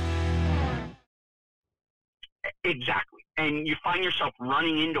data. Exactly. And you find yourself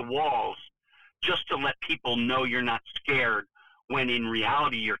running into walls just to let people know you're not scared when in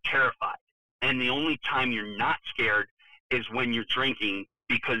reality you're terrified. And the only time you're not scared is when you're drinking,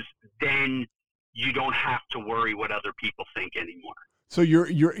 because then you don't have to worry what other people think anymore. So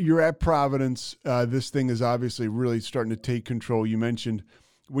you're at Providence. This thing is obviously really starting to take control. You mentioned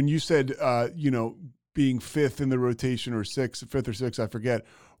when you said, being 5th in the rotation or 5th or 6th, I forget,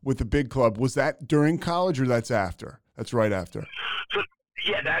 with the big club. Was that during college or that's after? That's right after. So,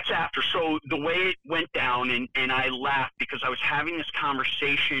 yeah, that's after. So the way it went down, and I laughed because I was having this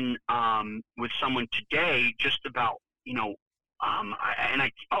conversation with someone today just about,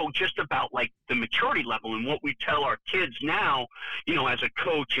 just about like the maturity level and what we tell our kids now, as a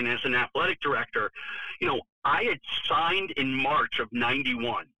coach and as an athletic director. I had signed in March of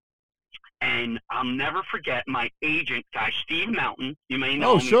 91. And I'll never forget my agent guy, Steve Mountain. You may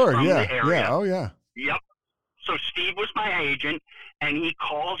know him from the area. Yeah. Oh, yeah. Yep. So Steve was my agent, and he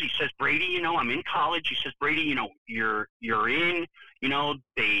calls. He says, Brady, I'm in college. He says, Brady, you're in.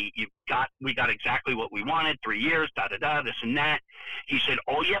 We got exactly what we wanted. 3 years, this and that. He said,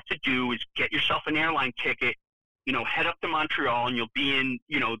 all you have to do is get yourself an airline ticket head up to Montreal, and you'll be in,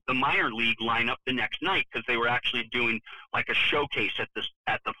 the minor league lineup the next night, because they were actually doing like a showcase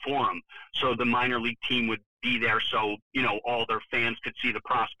at the Forum. So the minor league team would be there, so all their fans could see the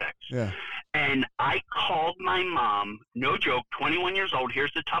prospects. Yeah. And I called my mom, no joke, 21 years old.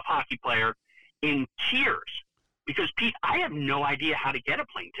 Here's the tough hockey player, in tears, because Pete, I have no idea how to get a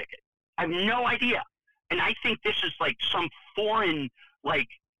plane ticket. I have no idea. And I think this is like some foreign, like,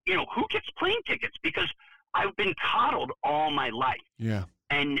 who gets plane tickets? Because I've been coddled all my life. Yeah.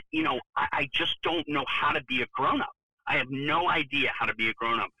 And, I just don't know how to be a grown-up. I have no idea how to be a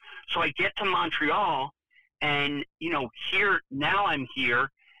grown-up. So I get to Montreal, and, now I'm here,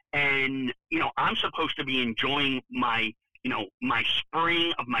 and, I'm supposed to be enjoying my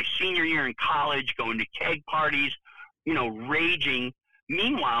spring of my senior year in college, going to keg parties, raging.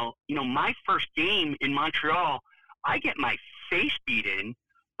 Meanwhile, my first game in Montreal, I get my face beat in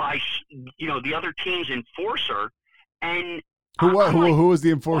by, the other team's enforcer. And who was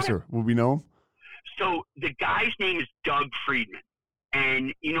the enforcer? Will we know him? So the guy's name is Doug Friedman.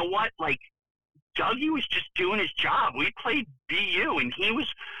 And you know what? Like, Dougie was just doing his job. We played BU, and he was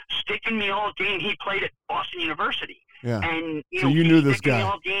sticking me all game. He played at Boston University. Yeah. And, so you knew this guy.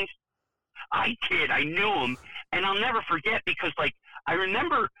 All games. I did. I knew him. And I'll never forget, because, like, I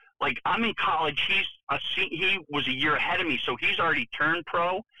remember, like, I'm in college. He was a year ahead of me, so he's already turned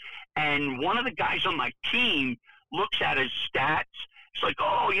pro. And one of the guys on my team looks at his stats. It's like,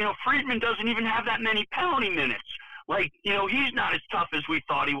 oh, Friedman doesn't even have that many penalty minutes. Like, he's not as tough as we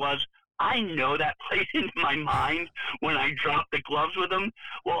thought he was. I know that played into my mind when I dropped the gloves with him.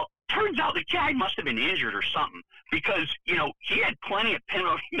 Well, turns out the guy must have been injured or something, because, he had plenty of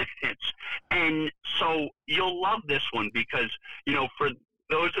penalty minutes. And so you'll love this one, because, for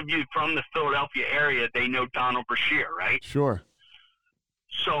those of you from the Philadelphia area, they know Donald Brashear, right? Sure.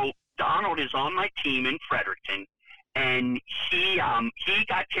 So Donald is on my team in Fredericton, and he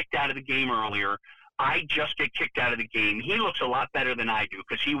got kicked out of the game earlier. I just get kicked out of the game. He looks a lot better than I do,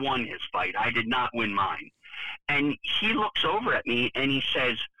 because he won his fight. I did not win mine. And he looks over at me and he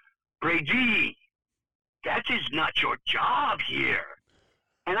says, Brady, that is not your job here.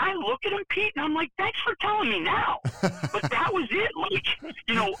 And I look at him, Pete, and I'm like, thanks for telling me now. But that was it. Like,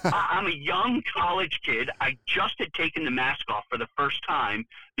 I'm a young college kid. I just had taken the mask off for the first time,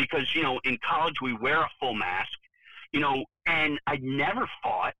 because, in college we wear a full mask, and I never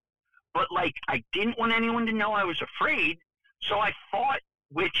fought. But, like, I didn't want anyone to know I was afraid, so I fought,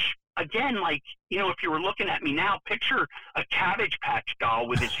 which, again, like, if you were looking at me now, picture a Cabbage Patch doll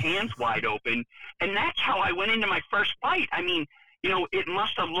with his hands wide open, and that's how I went into my first fight. I mean, it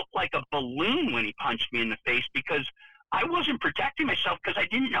must have looked like a balloon when he punched me in the face, because I wasn't protecting myself, because I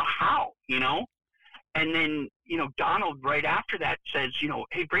didn't know how, And then, Donald right after that says,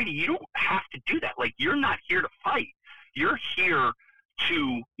 hey, Brady, you don't have to do that. Like, you're not here to fight. You're here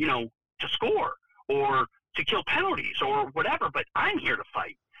to, to score or to kill penalties or whatever, but I'm here to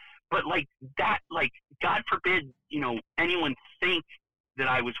fight. But like that, like, God forbid, anyone think that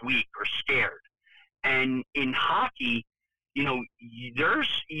I was weak or scared. And in hockey, you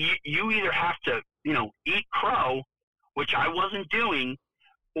either have to, eat crow, which I wasn't doing,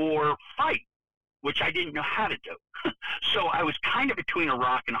 or fight, which I didn't know how to do. So I was kind of between a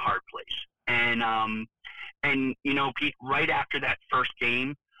rock and a hard place. And Pete, right after that first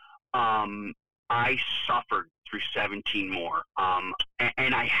game, I suffered through 17 more.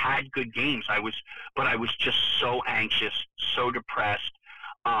 And I had good games. I was just so anxious, so depressed.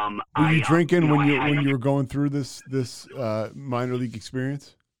 Were you drinking when you were going through this minor league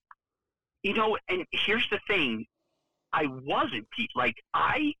experience? And here's the thing, I wasn't, Pete. Like,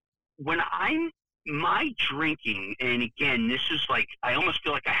 my drinking, and again, this is like, I almost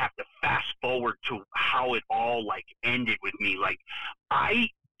feel like I have to fast forward to how it all like ended with me. Like,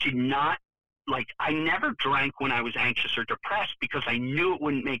 I never drank when I was anxious or depressed, because I knew it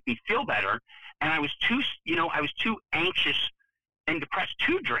wouldn't make me feel better. And I was too anxious and depressed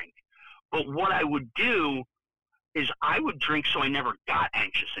to drink. But what I would do is I would drink so I never got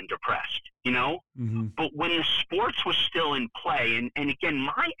anxious and depressed, Mm-hmm. But when the sports was still in play, and again,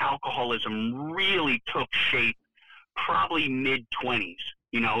 my alcoholism really took shape probably mid-20s,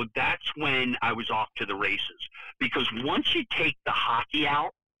 that's when I was off to the races. Because once you take the hockey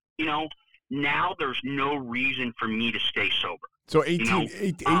out, now there's no reason for me to stay sober. So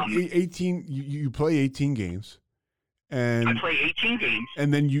 18 you play 18 games. And I play 18 games.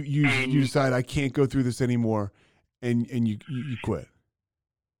 And then you decide, I can't go through this anymore, and you quit.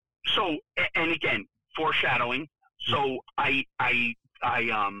 So, and again, foreshadowing. So I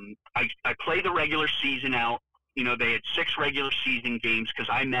play the regular season out. You know, they had 6 regular season games because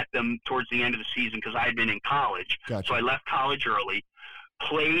I met them towards the end of the season because I had been in college. Gotcha. So I left college early,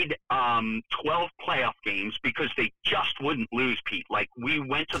 played 12 playoff games because they just wouldn't lose, Pete. Like, we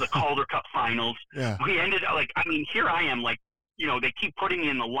went to the Calder Cup finals. Yeah. We ended up, like, I mean, here I am, like, you know, they keep putting me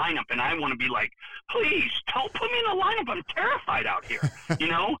in the lineup, and I want to be like, please, don't put me in the lineup. I'm terrified out here, you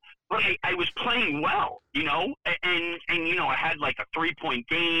know? But I was playing well, you know? And you know, I had, like, a 3-point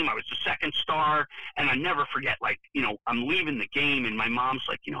game. I was the second star, and I never forget, like, you know, I'm leaving the game, and my mom's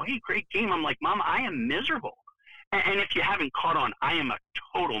like, you know, hey, great game. I'm like, Mom, I am miserable. And if you haven't caught on, I am a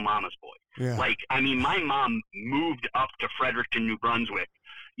total mama's boy. Yeah. Like, I mean, my mom moved up to Fredericton, New Brunswick,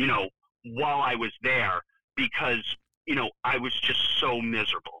 you know, while I was there because, you know, I was just so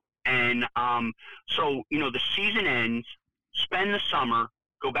miserable. And so, you know, the season ends, spend the summer,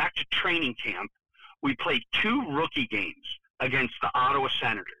 go back to training camp. We played 2 rookie games against the Ottawa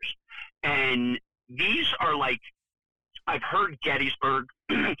Senators. And these are like, I've heard Gettysburg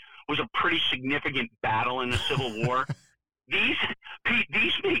was a pretty significant battle in the Civil War. These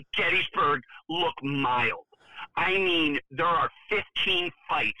make Gettysburg look mild. I mean, there are 15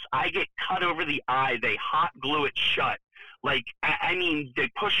 fights. I get cut over the eye. They hot glue it shut. Like, I mean, they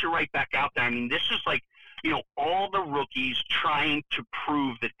push you right back out there. I mean, this is like, you know, all the rookies trying to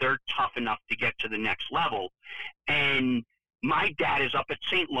prove that they're tough enough to get to the next level. And my dad is up at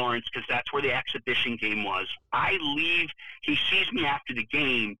St. Lawrence because that's where the exhibition game was. I leave. He sees me after the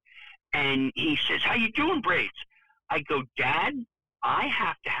game, and he says, how you doing, Braids? I go, Dad, I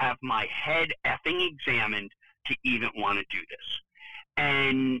have to have my head effing examined to even want to do this.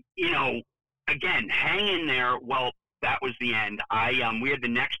 And, you know, again, hang in there. Well, that was the end. We had the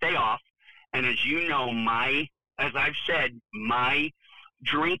next day off. And as you know, as I've said, my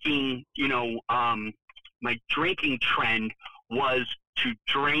drinking, you know, my drinking trend was to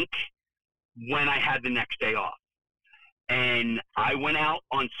drink when I had the next day off. And I went out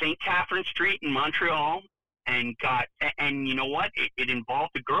on St. Catherine Street in Montreal and and you know what? It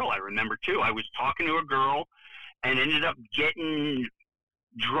involved a girl, I remember too. I was talking to a girl and ended up getting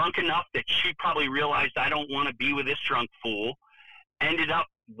drunk enough that she probably realized I don't want to be with this drunk fool. Ended up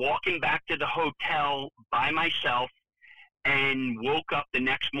walking back to the hotel by myself and woke up the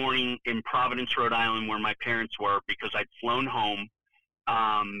next morning in Providence, Rhode Island, where my parents were, because I'd flown home,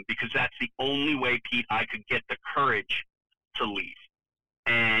 because that's the only way, Pete, I could get the courage to leave.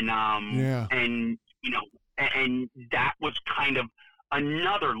 And, and, you know, and that was kind of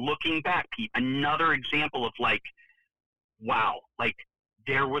another, looking back, Pete, another example of like, wow, like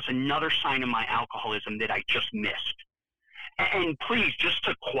there was another sign of my alcoholism that I just missed. And please, just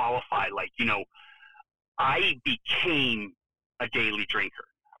to qualify, like, you know, I became a daily drinker.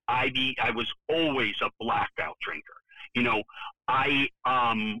 I was always a blackout drinker. You know, I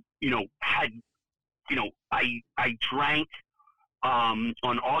drank on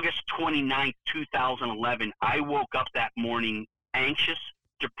August 29th, 2011. I woke up that morning anxious,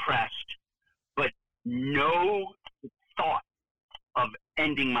 depressed, but no thought of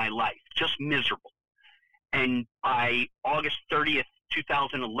ending my life, just miserable. And by August 30th,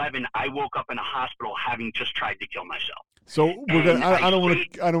 2011, I woke up in a hospital having just tried to kill myself. So we're gonna. I don't want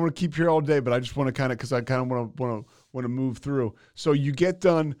to keep you here all day, but I just want to kind of, because I kind of want to move through. So you get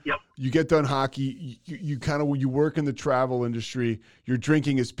done. Yep. You get done hockey. You work in the travel industry. Your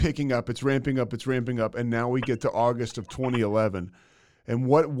drinking is picking up. It's ramping up. And now we get to August of 2011. And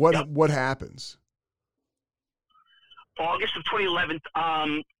what happens? August of 2011,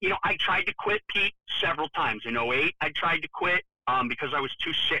 you know, I tried to quit, Pete, several times. In 2008, I tried to quit because I was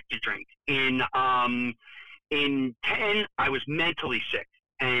too sick to drink. In 2010, I was mentally sick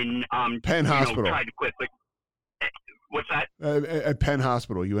and Penn Hospital. Tried to quit. But what's that? At Penn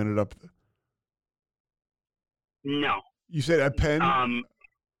Hospital, you ended up. No. You said at Penn.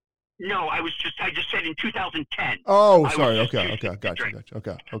 No, I just said in 2010. Oh, sorry. Okay. Gotcha.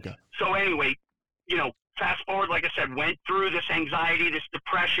 Okay. So anyway, you know, fast forward, like I said, went through this anxiety, this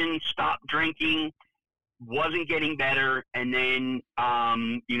depression, stopped drinking, wasn't getting better. And then,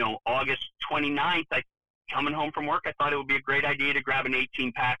 you know, August 29th, coming home from work, I thought it would be a great idea to grab an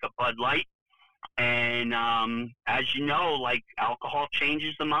 18-pack of Bud Light. And as you know, like, alcohol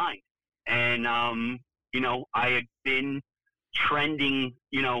changes the mind. And, you know, I had been trending,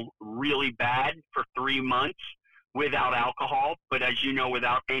 you know, really bad for 3 months without alcohol. But as you know,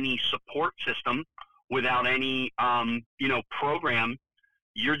 without any support system, without any, you know, program,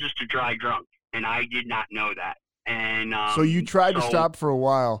 you're just a dry drunk. And I did not know that. And so you tried to stop for a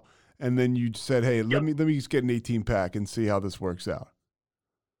while, and then you said, hey, let me just get an 18-pack and see how this works out.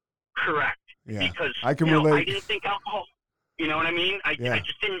 Correct. Yeah. Because I can relate. I didn't think alcohol, you know what I mean? I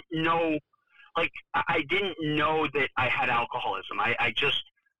just didn't know like I didn't know that I had alcoholism.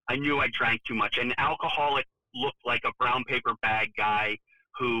 I knew I drank too much. An alcoholic looked like a brown paper bag guy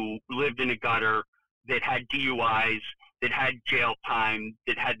who lived in a gutter, that had DUIs, that had jail time,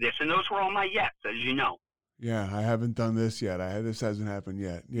 that had this, and those were all my yets, as you know. Yeah, I haven't done this yet. This hasn't happened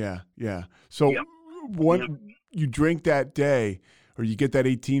yet. Yeah. So Yep. you drink that day, or you get that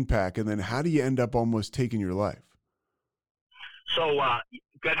 18 pack, and then how do you end up almost taking your life? So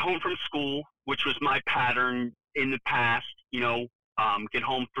got home from school, which was my pattern in the past. Get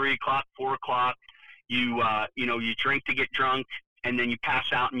home 3 o'clock, 4 o'clock. You drink to get drunk, and then you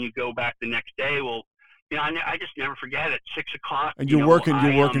pass out and you go back the next day. Well, I just never forget it. 6 o'clock. And you're working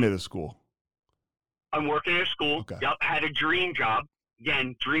at a school. I'm working at a school. Okay. Yep. Had a dream job.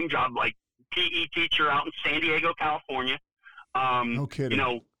 Again, dream job, like PE teacher out in San Diego, California. No kidding.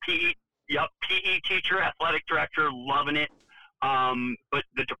 PE teacher, athletic director, loving it. But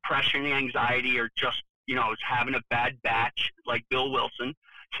the depression, the anxiety are just, I was having a bad batch, like Bill Wilson,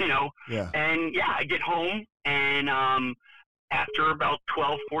 Yeah. And I get home, and after about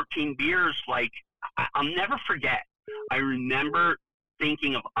 12, 14 beers, like I'll never forget, I remember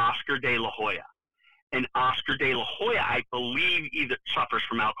thinking of Oscar de la Hoya. And Oscar de la Hoya, I believe, either suffers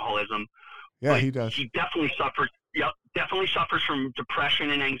from alcoholism. Yeah, he does. He definitely suffers. Yep, definitely suffers from depression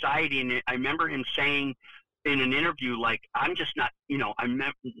and anxiety. And I remember him saying in an interview, like, I'm just not,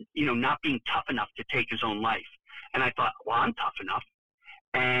 not being tough enough to take his own life. And I thought, well, I'm tough enough.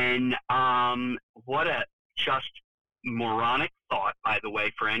 And what a just moronic thought, by the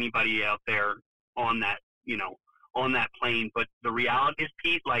way, for anybody out there on that, on that plane. But the reality is,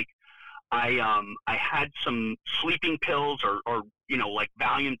 Pete, like, I had some sleeping pills or like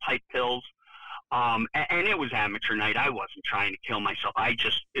Valium type pills. And it was amateur night. I wasn't trying to kill myself.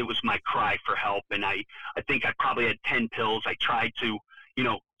 It was my cry for help. And I think I probably had 10 pills. I tried to,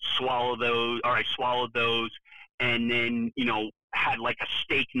 swallow those, or I swallowed those, and then, had like a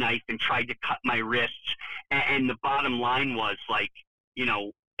steak knife and tried to cut my wrists. And the bottom line was, like,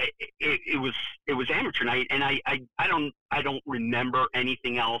 it was amateur night. And I don't remember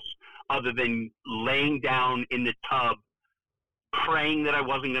anything else other than laying down in the tub, praying that I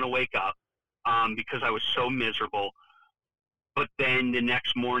wasn't going to wake up, because I was so miserable. But then the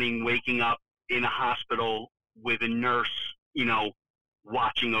next morning, waking up in a hospital with a nurse,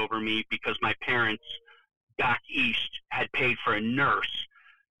 watching over me, because my parents back east had paid for a nurse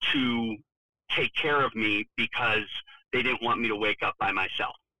to take care of me because they didn't want me to wake up by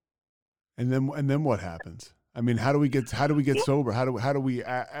myself. And then what happens? I mean, how do we get sober? How do we?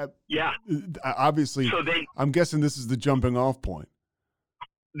 Obviously, so then, I'm guessing this is the jumping off point.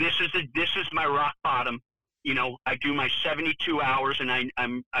 This is my rock bottom. I do my 72 hours, and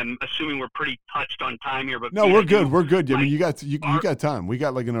I'm assuming we're pretty touched on time here. But no, we're good. We're good. I mean, you got time. We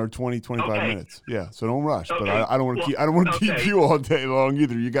got like another 20, 25 minutes. Yeah, so don't rush. Okay. But I don't want to keep you all day long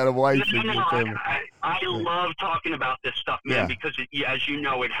either. You got a wife and your family. I love talking about this stuff, man, because as you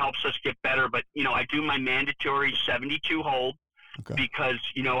know, it helps us get better. But I do my mandatory 72 hold because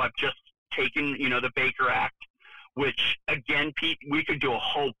I've just taken the Baker Act, which again, Pete, we could do a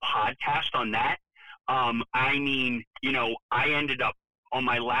whole podcast on that. I mean, I ended up on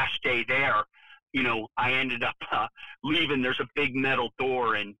my last day there, I ended up leaving. There's a big metal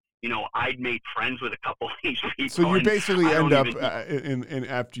door, and, I'd made friends with a couple of these people. So you basically end up in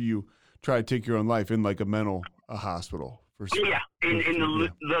after you try to take your own life in like a mental hospital. In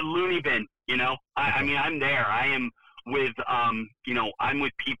the loony bin, I mean, I'm there. I am with, I'm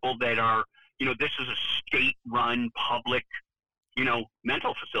with people that are, this is a state-run public,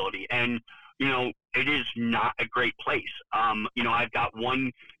 mental facility. And, it is not a great place. I've got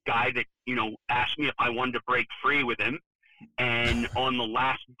one guy that, asked me if I wanted to break free with him. And on the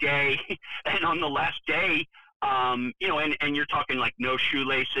last day, and you're talking like no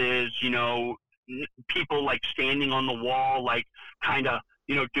shoelaces, people like standing on the wall, like kind of,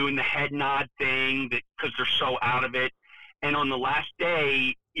 doing the head nod thing because they're so out of it. And on the last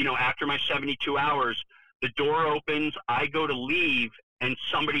day, after my 72 hours, the door opens, I go to leave, and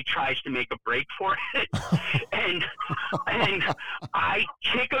somebody tries to make a break for it, and I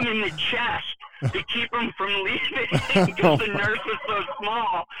kick him in the chest to keep him from leaving because the nurse was so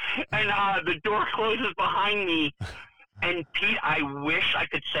small, and the door closes behind me. And Pete, I wish I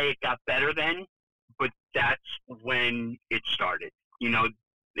could say it got better then, but that's when it started.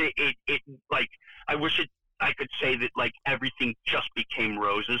 It like I wish I could say that like everything just became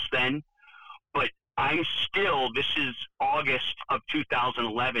roses then, but I'm still, this is August of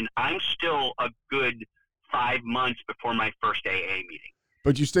 2011, I'm still a good 5 months before my first AA meeting.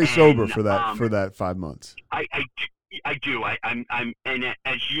 But you stay sober for that 5 months. I do. I'm and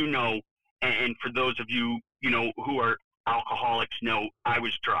as you know, And for those of you, who are alcoholics, know I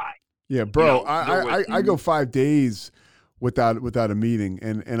was dry. Yeah, bro, I go 5 days without a meeting,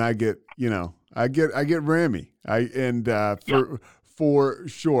 and I get I get rammy. For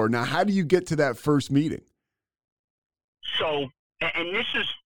sure. Now, how do you get to that first meeting? So, and this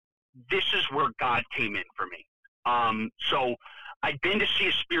is where God came in for me. So I'd been to see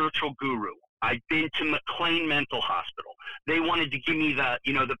a spiritual guru. I'd been to McLean Mental Hospital. They wanted to give me the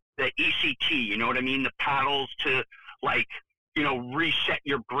ECT, you know what I mean? The paddles to reset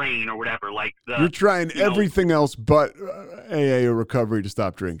your brain or whatever. You're trying everything else but AA or recovery to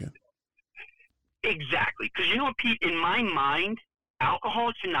stop drinking. Exactly. Because Pete, in my mind,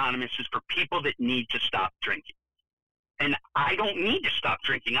 Alcoholics Anonymous is for people that need to stop drinking. And I don't need to stop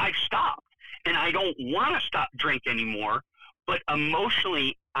drinking. I've stopped. And I don't want to stop drink anymore. But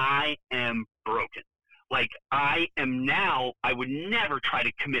emotionally, I am broken. I am now, I would never try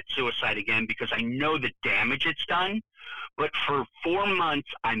to commit suicide again because I know the damage it's done. But for 4 months,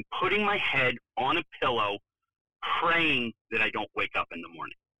 I'm putting my head on a pillow, praying that I don't wake up in the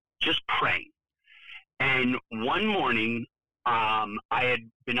morning. Just praying. And one morning, I had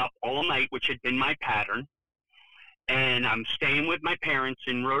been up all night, which had been my pattern. And I'm staying with my parents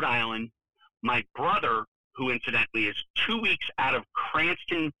in Rhode Island. My brother, who incidentally is 2 weeks out of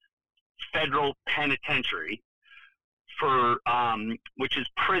Cranston Federal Penitentiary which is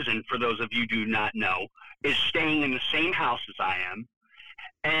prison for those of you who do not know, is staying in the same house as I am.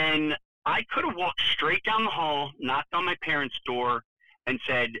 And I could have walked straight down the hall, knocked on my parents' door, and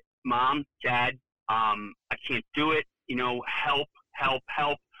said, Mom, Dad, I can't do it, help.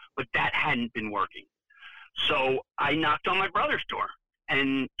 But that hadn't been working. So I knocked on my brother's door.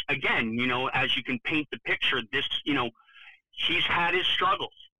 And again, as you can paint the picture, this, he's had his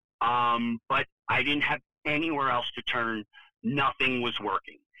struggles. But I didn't have anywhere else to turn. Nothing was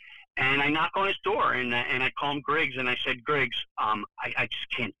working. And I knock on his door and I call him Griggs and I said, Griggs, I just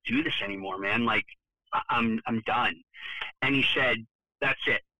can't do this anymore, man. I'm done. And he said, that's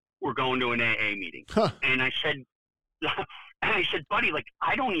it. We're going to an AA meeting. Huh. And I said, buddy,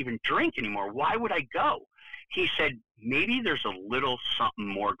 I don't even drink anymore. Why would I go? He said, maybe there's a little something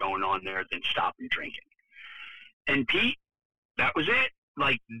more going on there than stopping drinking. And Pete, that was it.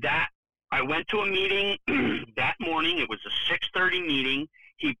 That, I went to a meeting that morning. It was a 6:30 meeting.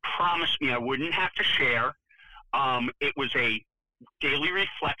 He promised me I wouldn't have to share. It was a daily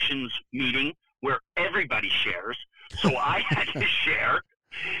reflections meeting where everybody shares. So I had to share.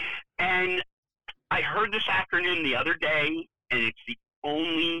 And I heard this acronym the other day, and it's the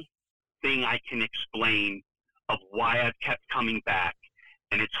only thing I can explain of why I've kept coming back,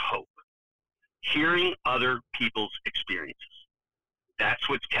 and it's hope. Hearing other people's experiences. That's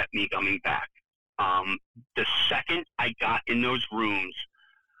what's kept me coming back. The second I got in those rooms,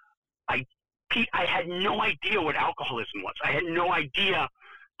 Pete, I had no idea what alcoholism was. I had no idea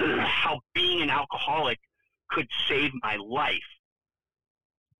how being an alcoholic could save my life.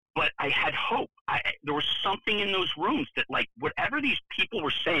 But I had hope. There was something in those rooms that, whatever these people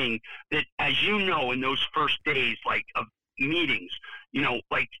were saying, that, as you know, in those first days, of meetings, in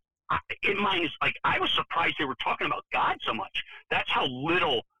mine is I was surprised they were talking about God so much. That's how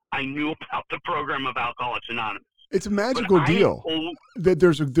little I knew about the program of Alcoholics Anonymous. It's a magical deal. That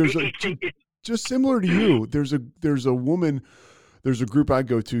there's just similar to you. There's a woman. There's a group I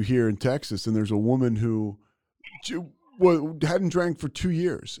go to here in Texas, and there's a woman who hadn't drank for 2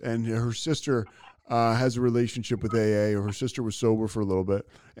 years, and her sister has a relationship with AA, or her sister was sober for a little bit,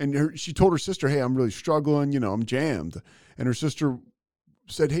 and she told her sister, "Hey, I'm really struggling. I'm jammed," and her sister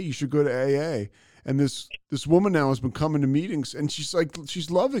said, "Hey, you should go to AA." And this woman now has been coming to meetings, and she's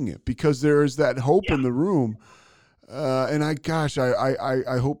loving it because there is that hope in the room. And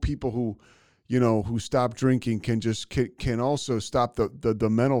I hope people who stop drinking can also stop the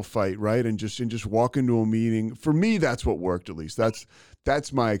mental fight, right? And just walk into a meeting. For me, that's what worked, at least.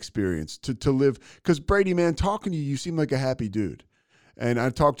 That's my experience to live. Because Brady, man, talking to you seem like a happy dude. And I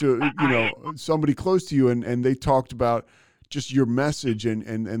talked to somebody close to you, and they talked about just your message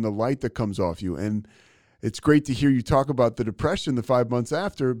and the light that comes off you. And it's great to hear you talk about the depression the 5 months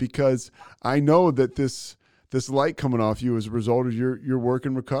after, because I know that this light coming off you is a result of your work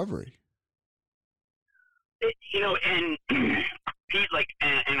in recovery. And Pete,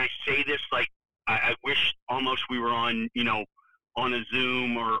 and I say this, I wish almost we were on, on a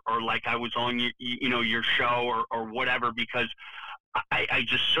Zoom or I was on your show or whatever, because I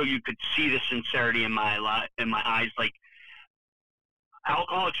just, so you could see the sincerity in my eyes.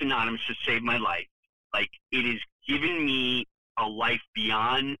 Alcoholics Anonymous has saved my life. It has given me a life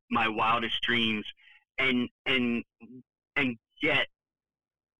beyond my wildest dreams, and yet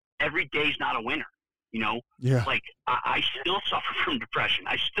every day's not a winner. Yeah. Like I still suffer from depression.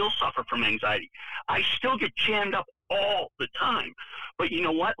 I still suffer from anxiety. I still get jammed up all the time. But you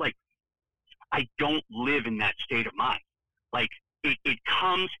know what? Like, I don't live in that state of mind. Like, it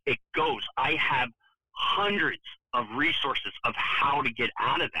comes, it goes. I have hundreds of resources of how to get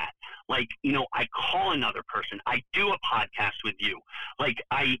out of that. Like, I call another person. I do a podcast with you. Like,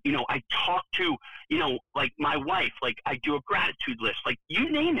 I talk to, like my wife. Like, I do a gratitude list. Like, you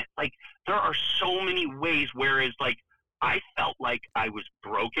name it. Like, there are so many ways, whereas, like, I felt like I was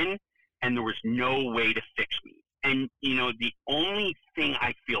broken and there was no way to fix me. And, the only thing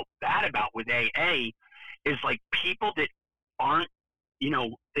I feel bad about with AA is, like, people that aren't,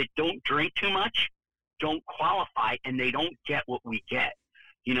 that don't drink too much, don't qualify, and they don't get what we get,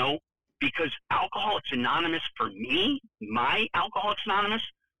 because Alcoholics Anonymous, for me, my Alcoholics Anonymous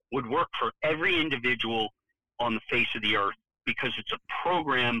would work for every individual on the face of the earth, because it's a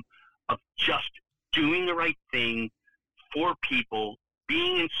program of just doing the right thing for people,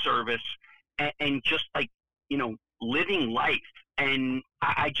 being in service, and just like, living life. And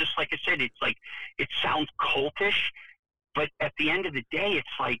I just, like I said, it's like, it sounds cultish, but at the end of the day, it's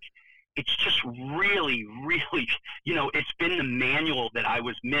like, it's just really, really, it's been the manual that I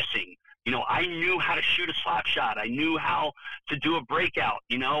was missing. I knew how to shoot a slap shot. I knew how to do a breakout,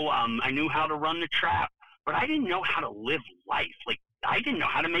 I knew how to run the trap, but I didn't know how to live life. Like, I didn't know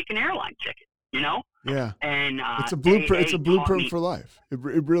how to make an airline ticket, Yeah. And it's a blueprint. AA It's a blueprint for life. It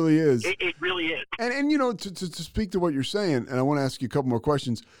really is. It really is. And to speak to what you're saying, and I want to ask you a couple more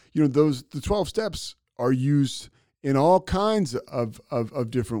questions. The 12 steps are used in all kinds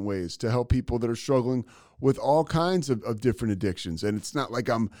of different ways to help people that are struggling with all kinds of different addictions. And it's not like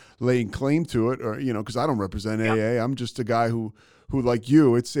I'm laying claim to it, or because I don't represent AA. I'm just a guy who like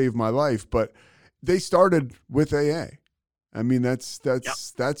you, it saved my life. But they started with AA. I mean, that's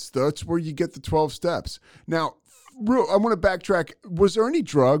where you get the 12 steps. Now, I want to backtrack. Was there any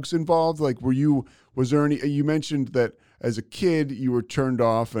drugs involved? Like, was there any, you mentioned that as a kid you were turned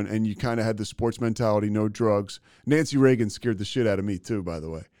off and you kind of had the sports mentality, no drugs. Nancy Reagan scared the shit out of me too, by the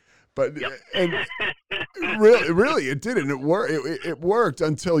way. But and really, it didn't. It worked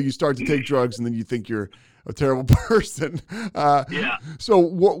until you start to take drugs, and then you think you're a terrible person. So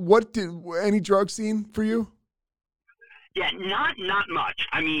what did any drug scene for you? Yeah, not much.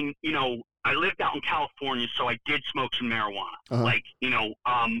 I mean, I lived out in California, so I did smoke some marijuana. Uh-huh. Like,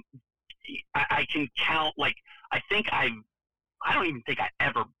 I can count, like, I don't even think I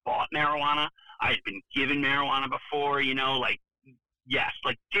ever bought marijuana. I had been given marijuana before, like, yes,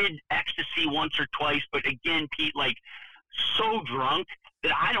 like, did ecstasy once or twice, but again, Pete, like, so drunk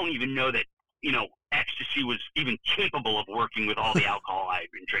that I don't even know that, ecstasy was even capable of working with all the alcohol I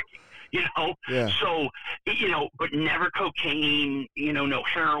had been drinking. Yeah. So, but never cocaine, no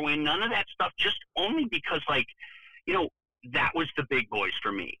heroin, none of that stuff, just only because, like, that was the big boys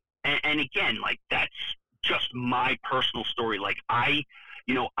for me. And again, like, that's just my personal story. Like, I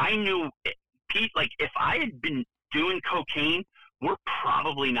knew, Pete, like, if I had been doing cocaine, we're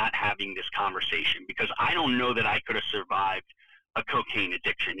probably not having this conversation, because I don't know that I could have survived a cocaine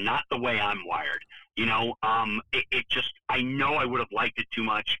addiction, not the way I'm wired. It just, I know I would have liked it too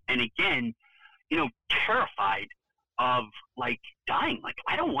much. And again, terrified of, like, dying. Like,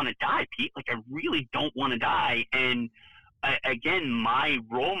 I don't want to die, Pete. Like, I really don't want to die. And again, my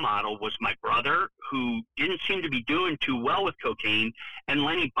role model was my brother, who didn't seem to be doing too well with cocaine, and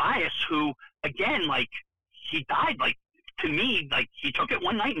Lenny Bias, who, again, like, he died, like, to me, like, he took it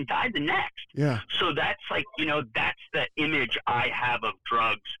one night and died the next. Yeah. So that's, like, that's the image I have of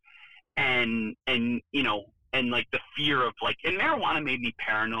drugs, and like, the fear of, like, and marijuana made me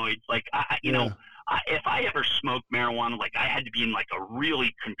paranoid. Like, if I ever smoked marijuana, like, I had to be in, like, a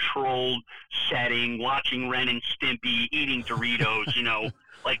really controlled setting, watching Ren and Stimpy, eating Doritos,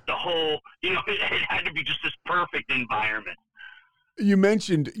 like, the whole, it had to be just this perfect environment. You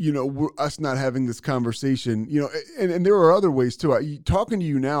mentioned, us not having this conversation, and there are other ways too. Talking to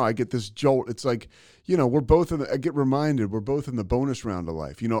you now, I get this jolt. It's like, we're both I get reminded we're both in the bonus round of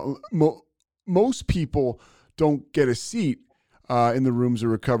life. Most people don't get a seat in the rooms of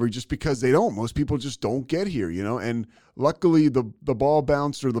recovery just because they don't. Most people just don't get here, and luckily the ball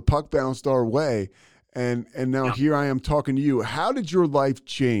bounced, or the puck bounced our way. And now here I am talking to you. How did your life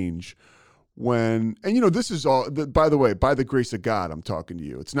change when, and this is all, by the way, by the grace of God, I'm talking to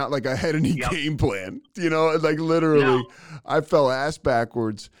you. It's not like I had any game plan, like, literally, no. I fell ass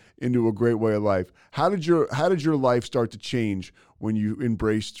backwards into a great way of life. How did your life start to change when you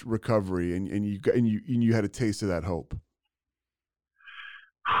embraced recovery and you had a taste of that hope?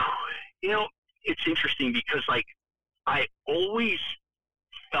 It's interesting because, like, I always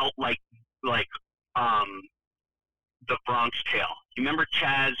felt like the Bronx Tale. You remember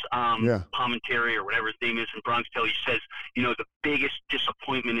Chaz Palminteri or whatever his name is in Bronx Tale? He says, the biggest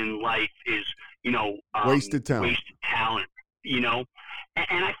disappointment in life is, wasted talent.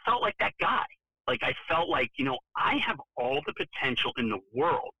 And I felt like that guy. Like, I felt like, I have all the potential in the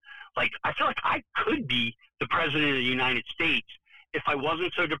world. Like, I feel like I could be the president of the United States if I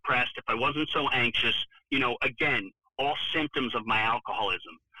wasn't so depressed, if I wasn't so anxious, again, all symptoms of my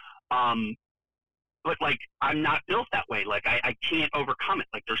alcoholism. But, like, I'm not built that way. Like, I can't overcome it.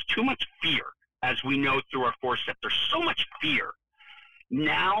 Like, there's too much fear, as we know through our 4-step. There's so much fear.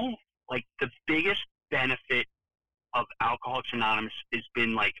 Now, like, the biggest benefit of Alcoholics Anonymous has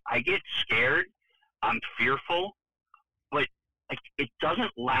been, like, I get scared, I'm fearful, but, like, it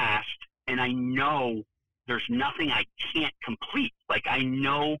doesn't last, and I know there's nothing I can't complete. Like, I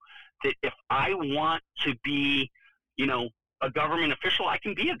know that if I want to be, a government official, I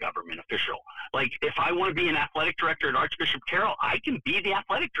can be a government official. Like, if I want to be an athletic director at Archbishop Carroll, I can be the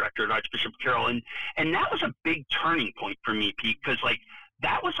athletic director at Archbishop Carroll. And that was a big turning point for me, Pete, because, like,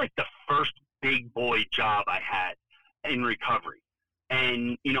 that was, like, the first big boy job I had in recovery.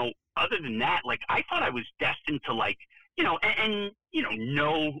 And, other than that, like, I thought I was destined to, like,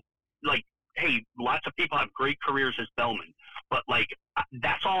 like, hey, lots of people have great careers as bellmen, but, like,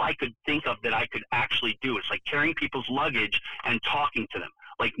 that's all I could think of that I could actually do. It's like carrying people's luggage and talking to them,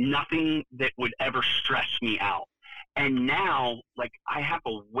 like nothing that would ever stress me out. And now, like, I have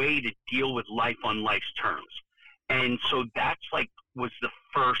a way to deal with life on life's terms. And so that's, like, was the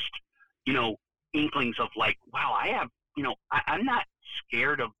first, inklings of, like, wow, I have, I'm not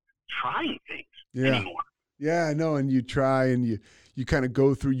scared of trying things anymore. Yeah, I know. And you try and you kind of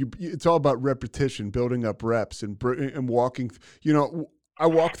go through, it's all about repetition, building up reps and walking. I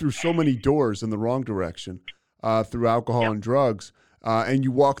walk through so many doors in the wrong direction through alcohol and drugs. And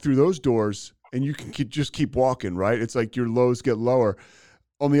you walk through those doors and you can just keep walking, right? It's like your lows get lower.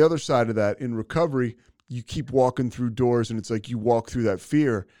 On the other side of that, in recovery, you keep walking through doors and it's like you walk through that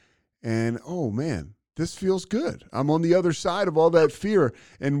fear and, oh man, this feels good. I'm on the other side of all that fear,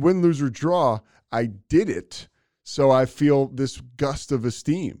 and win, lose, or draw, I did it. So I feel this gust of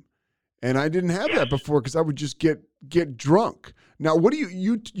esteem. And I didn't have that before because I would just get drunk. Now, what do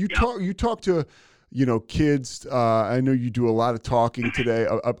you talk to, kids. I know you do a lot of talking today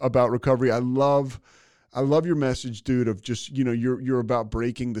about recovery. I love your message, dude, of just, you're about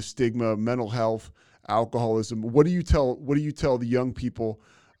breaking the stigma of mental health, alcoholism. What do you tell the young people,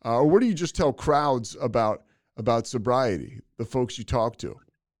 or what do you just tell crowds about sobriety, the folks you talk to?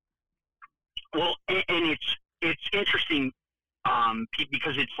 Well, and it's interesting, Pete,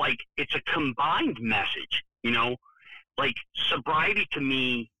 because it's like, it's a combined message, like sobriety to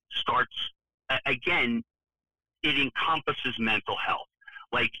me starts, again, it encompasses mental health.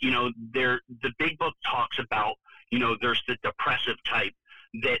 Like, the big book talks about, there's the depressive type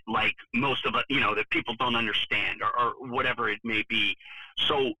that, like, most of us, that people don't understand or whatever it may be.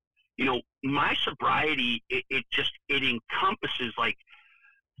 So, my sobriety, it encompasses, like,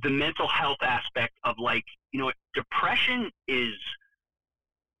 the mental health aspect of, like, depression is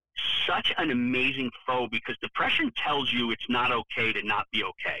such an amazing foe because depression tells you it's not okay to not be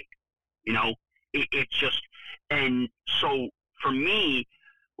okay. It's just, and so for me,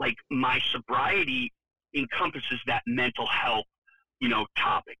 like, my sobriety encompasses that mental health,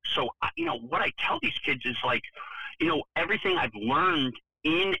 topic. So, what I tell these kids is, like, everything I've learned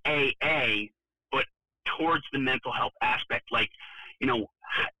in AA, but towards the mental health aspect, like,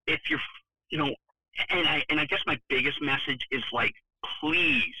 if you're, and I guess my biggest message is, like,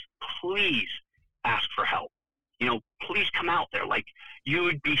 please ask for help. Please come out there. Like, you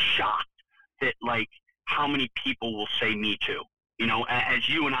would be shocked that, like, how many people will say me too, as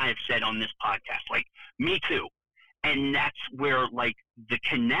you and I have said on this podcast, like, me too. And that's where, like, the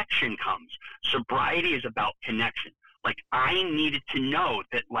connection comes. Sobriety is about connection. Like, I needed to know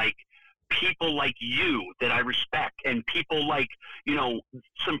that, like, people like you that I respect and people like,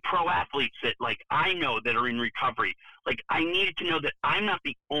 some pro athletes that, like, I know that are in recovery. Like, I needed to know that I'm not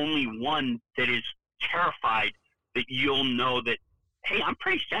the only one that is terrified that you'll know that, hey, I'm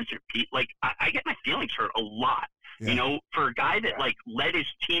pretty sensitive, Pete. Like, I get my feelings hurt a lot. Yeah. For a guy that, like, led his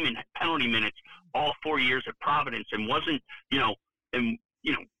team in penalty minutes all 4 years at Providence and wasn't, can't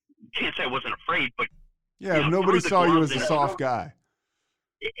say I wasn't afraid, but nobody saw you as a soft guy.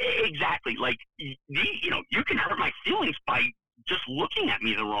 Exactly. Like, you can hurt my feelings by just looking at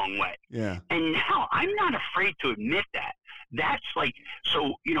me the wrong way. Yeah. And now I'm not afraid to admit that. That's like,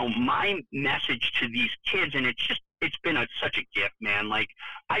 so, my message to these kids, and it's been such a gift, man. Like,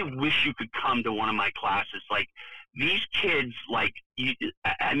 I wish you could come to one of my classes. Like, these kids, like,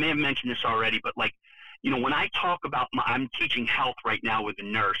 I may have mentioned this already, but like, when I talk about I'm teaching health right now with a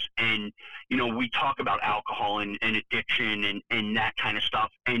nurse, and, we talk about alcohol and addiction and that kind of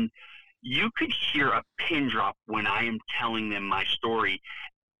stuff. And you could hear a pin drop when I am telling them my story,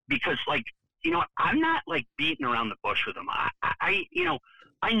 because like, I'm not like beating around the bush with them. I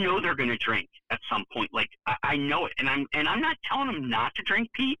know they're going to drink at some point. Like I know it. And I'm not telling them not to drink,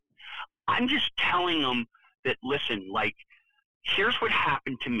 Pete. I'm just telling them that, listen, like, here's what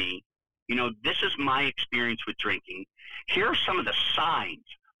happened to me. This is my experience with drinking. Here are some of the signs.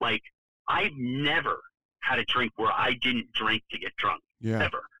 Like, I've never had a drink where I didn't drink to get drunk. Yeah.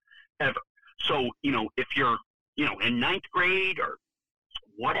 Ever. So, if you're, in ninth grade or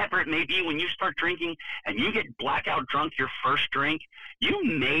whatever it may be, when you start drinking and you get blackout drunk your first drink, you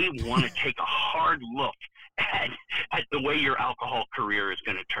may want to take a hard look at the way your alcohol career is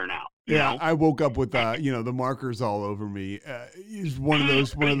going to turn out. Yeah, I woke up with the markers all over me. It's one of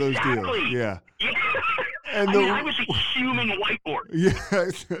those deals. Yeah. And I was a human whiteboard.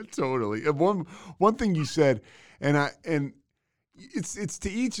 Yeah, totally. And one thing you said, and it's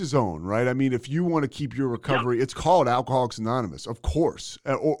to each his own, right? I mean, if you want to keep your recovery, it's called Alcoholics Anonymous, of course,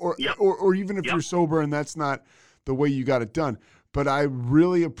 or even if you're sober and that's not the way you got it done. But I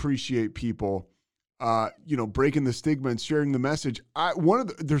really appreciate people, breaking the stigma and sharing the message.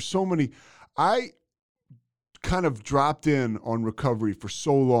 There's so many. I kind of dropped in on recovery for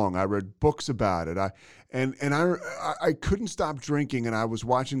so long. I read books about it. I couldn't stop drinking, and I was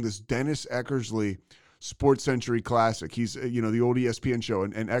watching this Dennis Eckersley Sports Century Classic. He's the old ESPN show,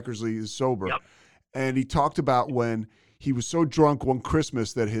 and Eckersley is sober, and he talked about when he was so drunk one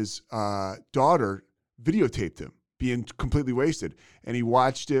Christmas that his daughter videotaped him being completely wasted, and he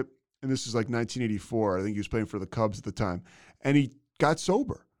watched it. And this is like 1984. I think he was playing for the Cubs at the time, and he got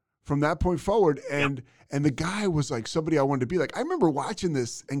sober from that point forward. And the guy was like somebody I wanted to be like. I remember watching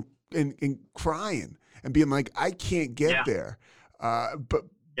this and crying and being like, I can't get there, but.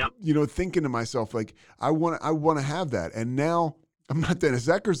 Thinking to myself, like, I want to have that. And now I'm not Dennis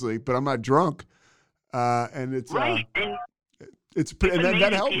Eckersley, but I'm not drunk. And it's right. It's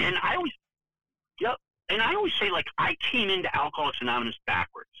that helped me. And I always say, like, I came into Alcoholics Anonymous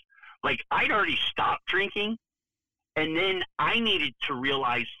backwards. Like, I'd already stopped drinking, and then I needed to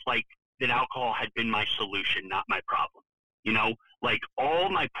realize, like, that alcohol had been my solution, not my problem. Like, all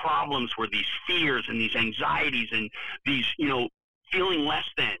my problems were these fears and these anxieties and these, feeling less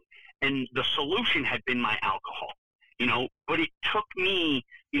than, and the solution had been my alcohol, but it took me,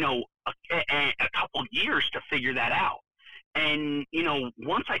 a couple of years to figure that out. And,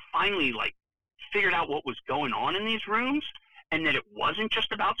 once I finally like figured out what was going on in these rooms and that it wasn't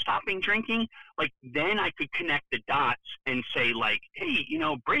just about stopping drinking, like, then I could connect the dots and say, like, hey,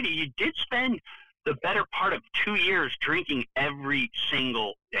 Brady, you did spend the better part of 2 years drinking every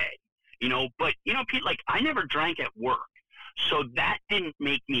single day, but, Pete, like, I never drank at work. So that didn't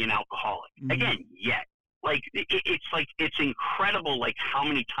make me an alcoholic. Mm-hmm. Again, yet. Like, it's incredible, like, how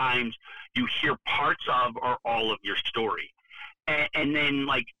many times you hear parts of or all of your story. And then,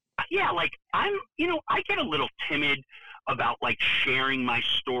 like, like, I get a little timid about, like, sharing my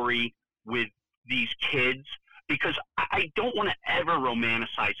story with these kids because I don't want to ever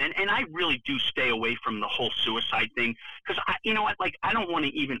romanticize. And I really do stay away from the whole suicide thing because, I don't want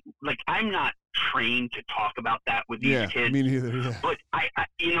to even, like, I'm not trained to talk about that with these kids. Me neither, yeah. But I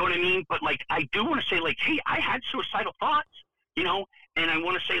you know what I mean? But, like, I do want to say, like, hey, I had suicidal thoughts, and I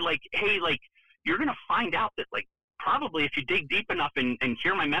want to say, like, hey, like, you're going to find out that, like, probably if you dig deep enough and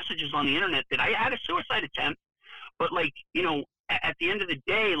hear my messages on the internet that I had a suicide attempt. But, like, at the end of the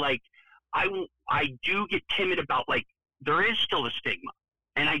day, like, I do get timid about, like, there is still a stigma.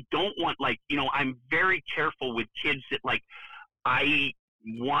 And I don't want, like, I'm very careful with kids that, like, I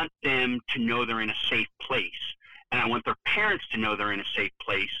want them to know they're in a safe place. And I want their parents to know they're in a safe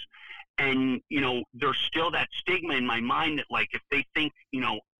place. And, there's still that stigma in my mind that, like, if they think,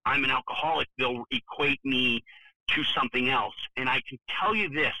 I'm an alcoholic, they'll equate me to something else. And I can tell you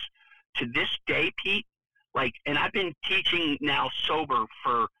this, to this day, Pete, like, and I've been teaching now sober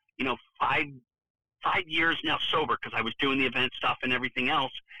for, 5 years now sober because I was doing the event stuff and everything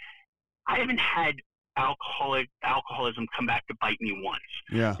else. I haven't had alcoholism come back to bite me once.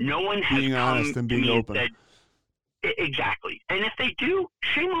 Yeah. No one has being honest and being open. Exactly. And if they do,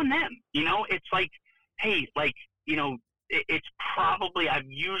 shame on them. It's like, hey, like, it's probably, I've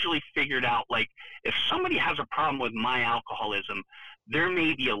usually figured out, like, if somebody has a problem with my alcoholism, there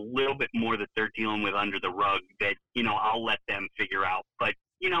may be a little bit more that they're dealing with under the rug that, I'll let them figure out. But,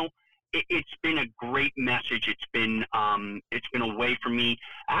 it's been a great message. It's been a way for me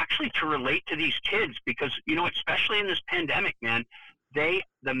actually to relate to these kids because, especially in this pandemic, man,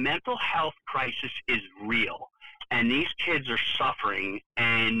 the mental health crisis is real and these kids are suffering,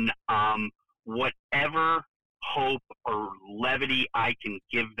 and whatever hope or levity I can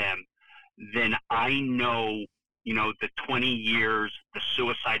give them, then I know, the 20 years, the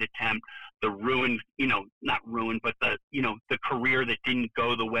suicide attempt, the ruined, not ruined, but the career that didn't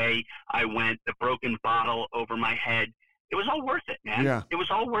go the way I went, the broken bottle over my head. It was all worth it, man. Yeah. It was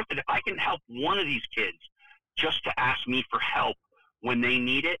all worth it. If I can help one of these kids just to ask me for help when they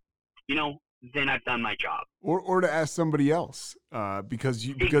need it, then I've done my job. Or to ask somebody else because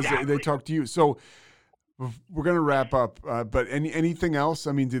Exactly. they talk to you. So we're going to wrap up, but anything else?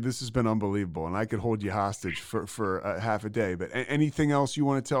 I mean, dude, this has been unbelievable, and I could hold you hostage for half a day. But anything else you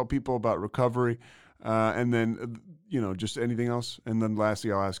want to tell people about recovery, and then just anything else? And then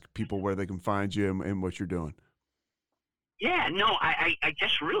lastly, I'll ask people where they can find you and what you're doing. Yeah, no, I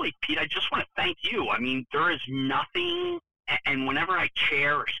guess really, Pete, I just want to thank you. I mean, there is nothing, and whenever I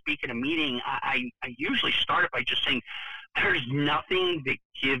chair or speak at a meeting, I usually start it by just saying, there's nothing that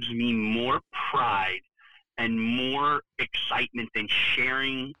gives me more pride and more excitement than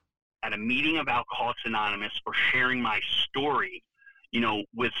sharing at a meeting of Alcoholics Anonymous or sharing my story,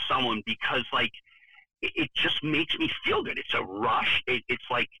 with someone, because it just makes me feel good. It's a rush. It's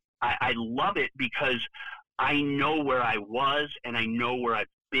like, I love it because I know where I was and I know where I've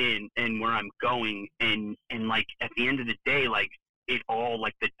been and where I'm going. And at the end of the day, it all,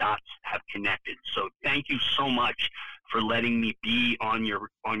 the dots have connected. So thank you so much for letting me be on your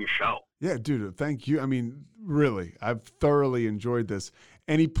show. Yeah, dude, thank you. I mean, really, I've thoroughly enjoyed this.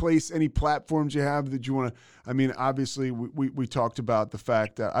 Any platforms you have that you want to, I mean, obviously we talked about the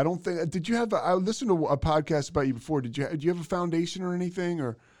fact that I listened to a podcast about you before. Do you have a foundation or anything,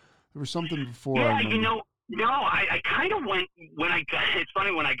 or there was something before? Yeah, no, I kind of went when I got, it's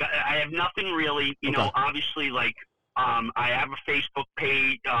funny when I have nothing really, Okay. Obviously I have a Facebook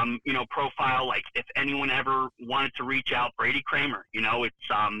page, profile. If anyone ever wanted to reach out, Brady Kramer, it's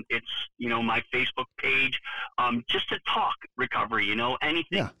my Facebook page, just to talk recovery, anything.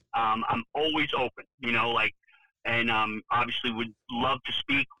 Yeah. I'm always open, and obviously would love to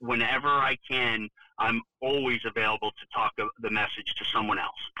speak whenever I can. I'm always available to talk the message to someone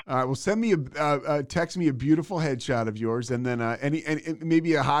else. All right. Well, send me text me a beautiful headshot of yours, and then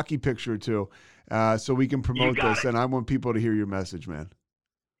maybe a hockey picture or two, so we can promote this. And I want people to hear your message, man.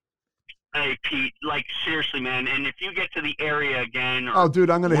 Hey, Pete, seriously, man. And if you get to the area again, dude,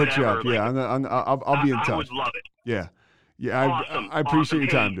 I'm gonna hit you up. Yeah, I'll be in touch. I would love it. Yeah. Awesome. I appreciate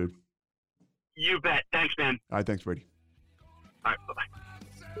your time, dude. You bet. Thanks, man. All right, thanks, Brady. All right, bye-bye.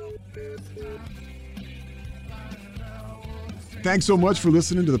 Thanks so much for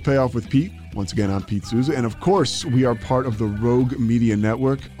listening to The Payoff with Pete. Once again, I'm Pete Souza. And of course, we are part of the Rogue Media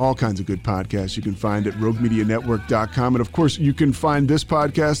Network. All kinds of good podcasts you can find at roguemedianetwork.com. And of course, you can find this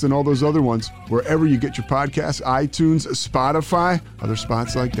podcast and all those other ones wherever you get your podcasts, iTunes, Spotify, other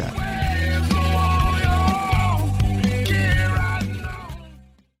spots like that.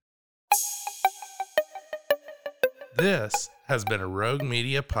 This has been a Rogue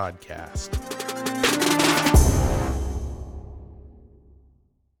Media podcast.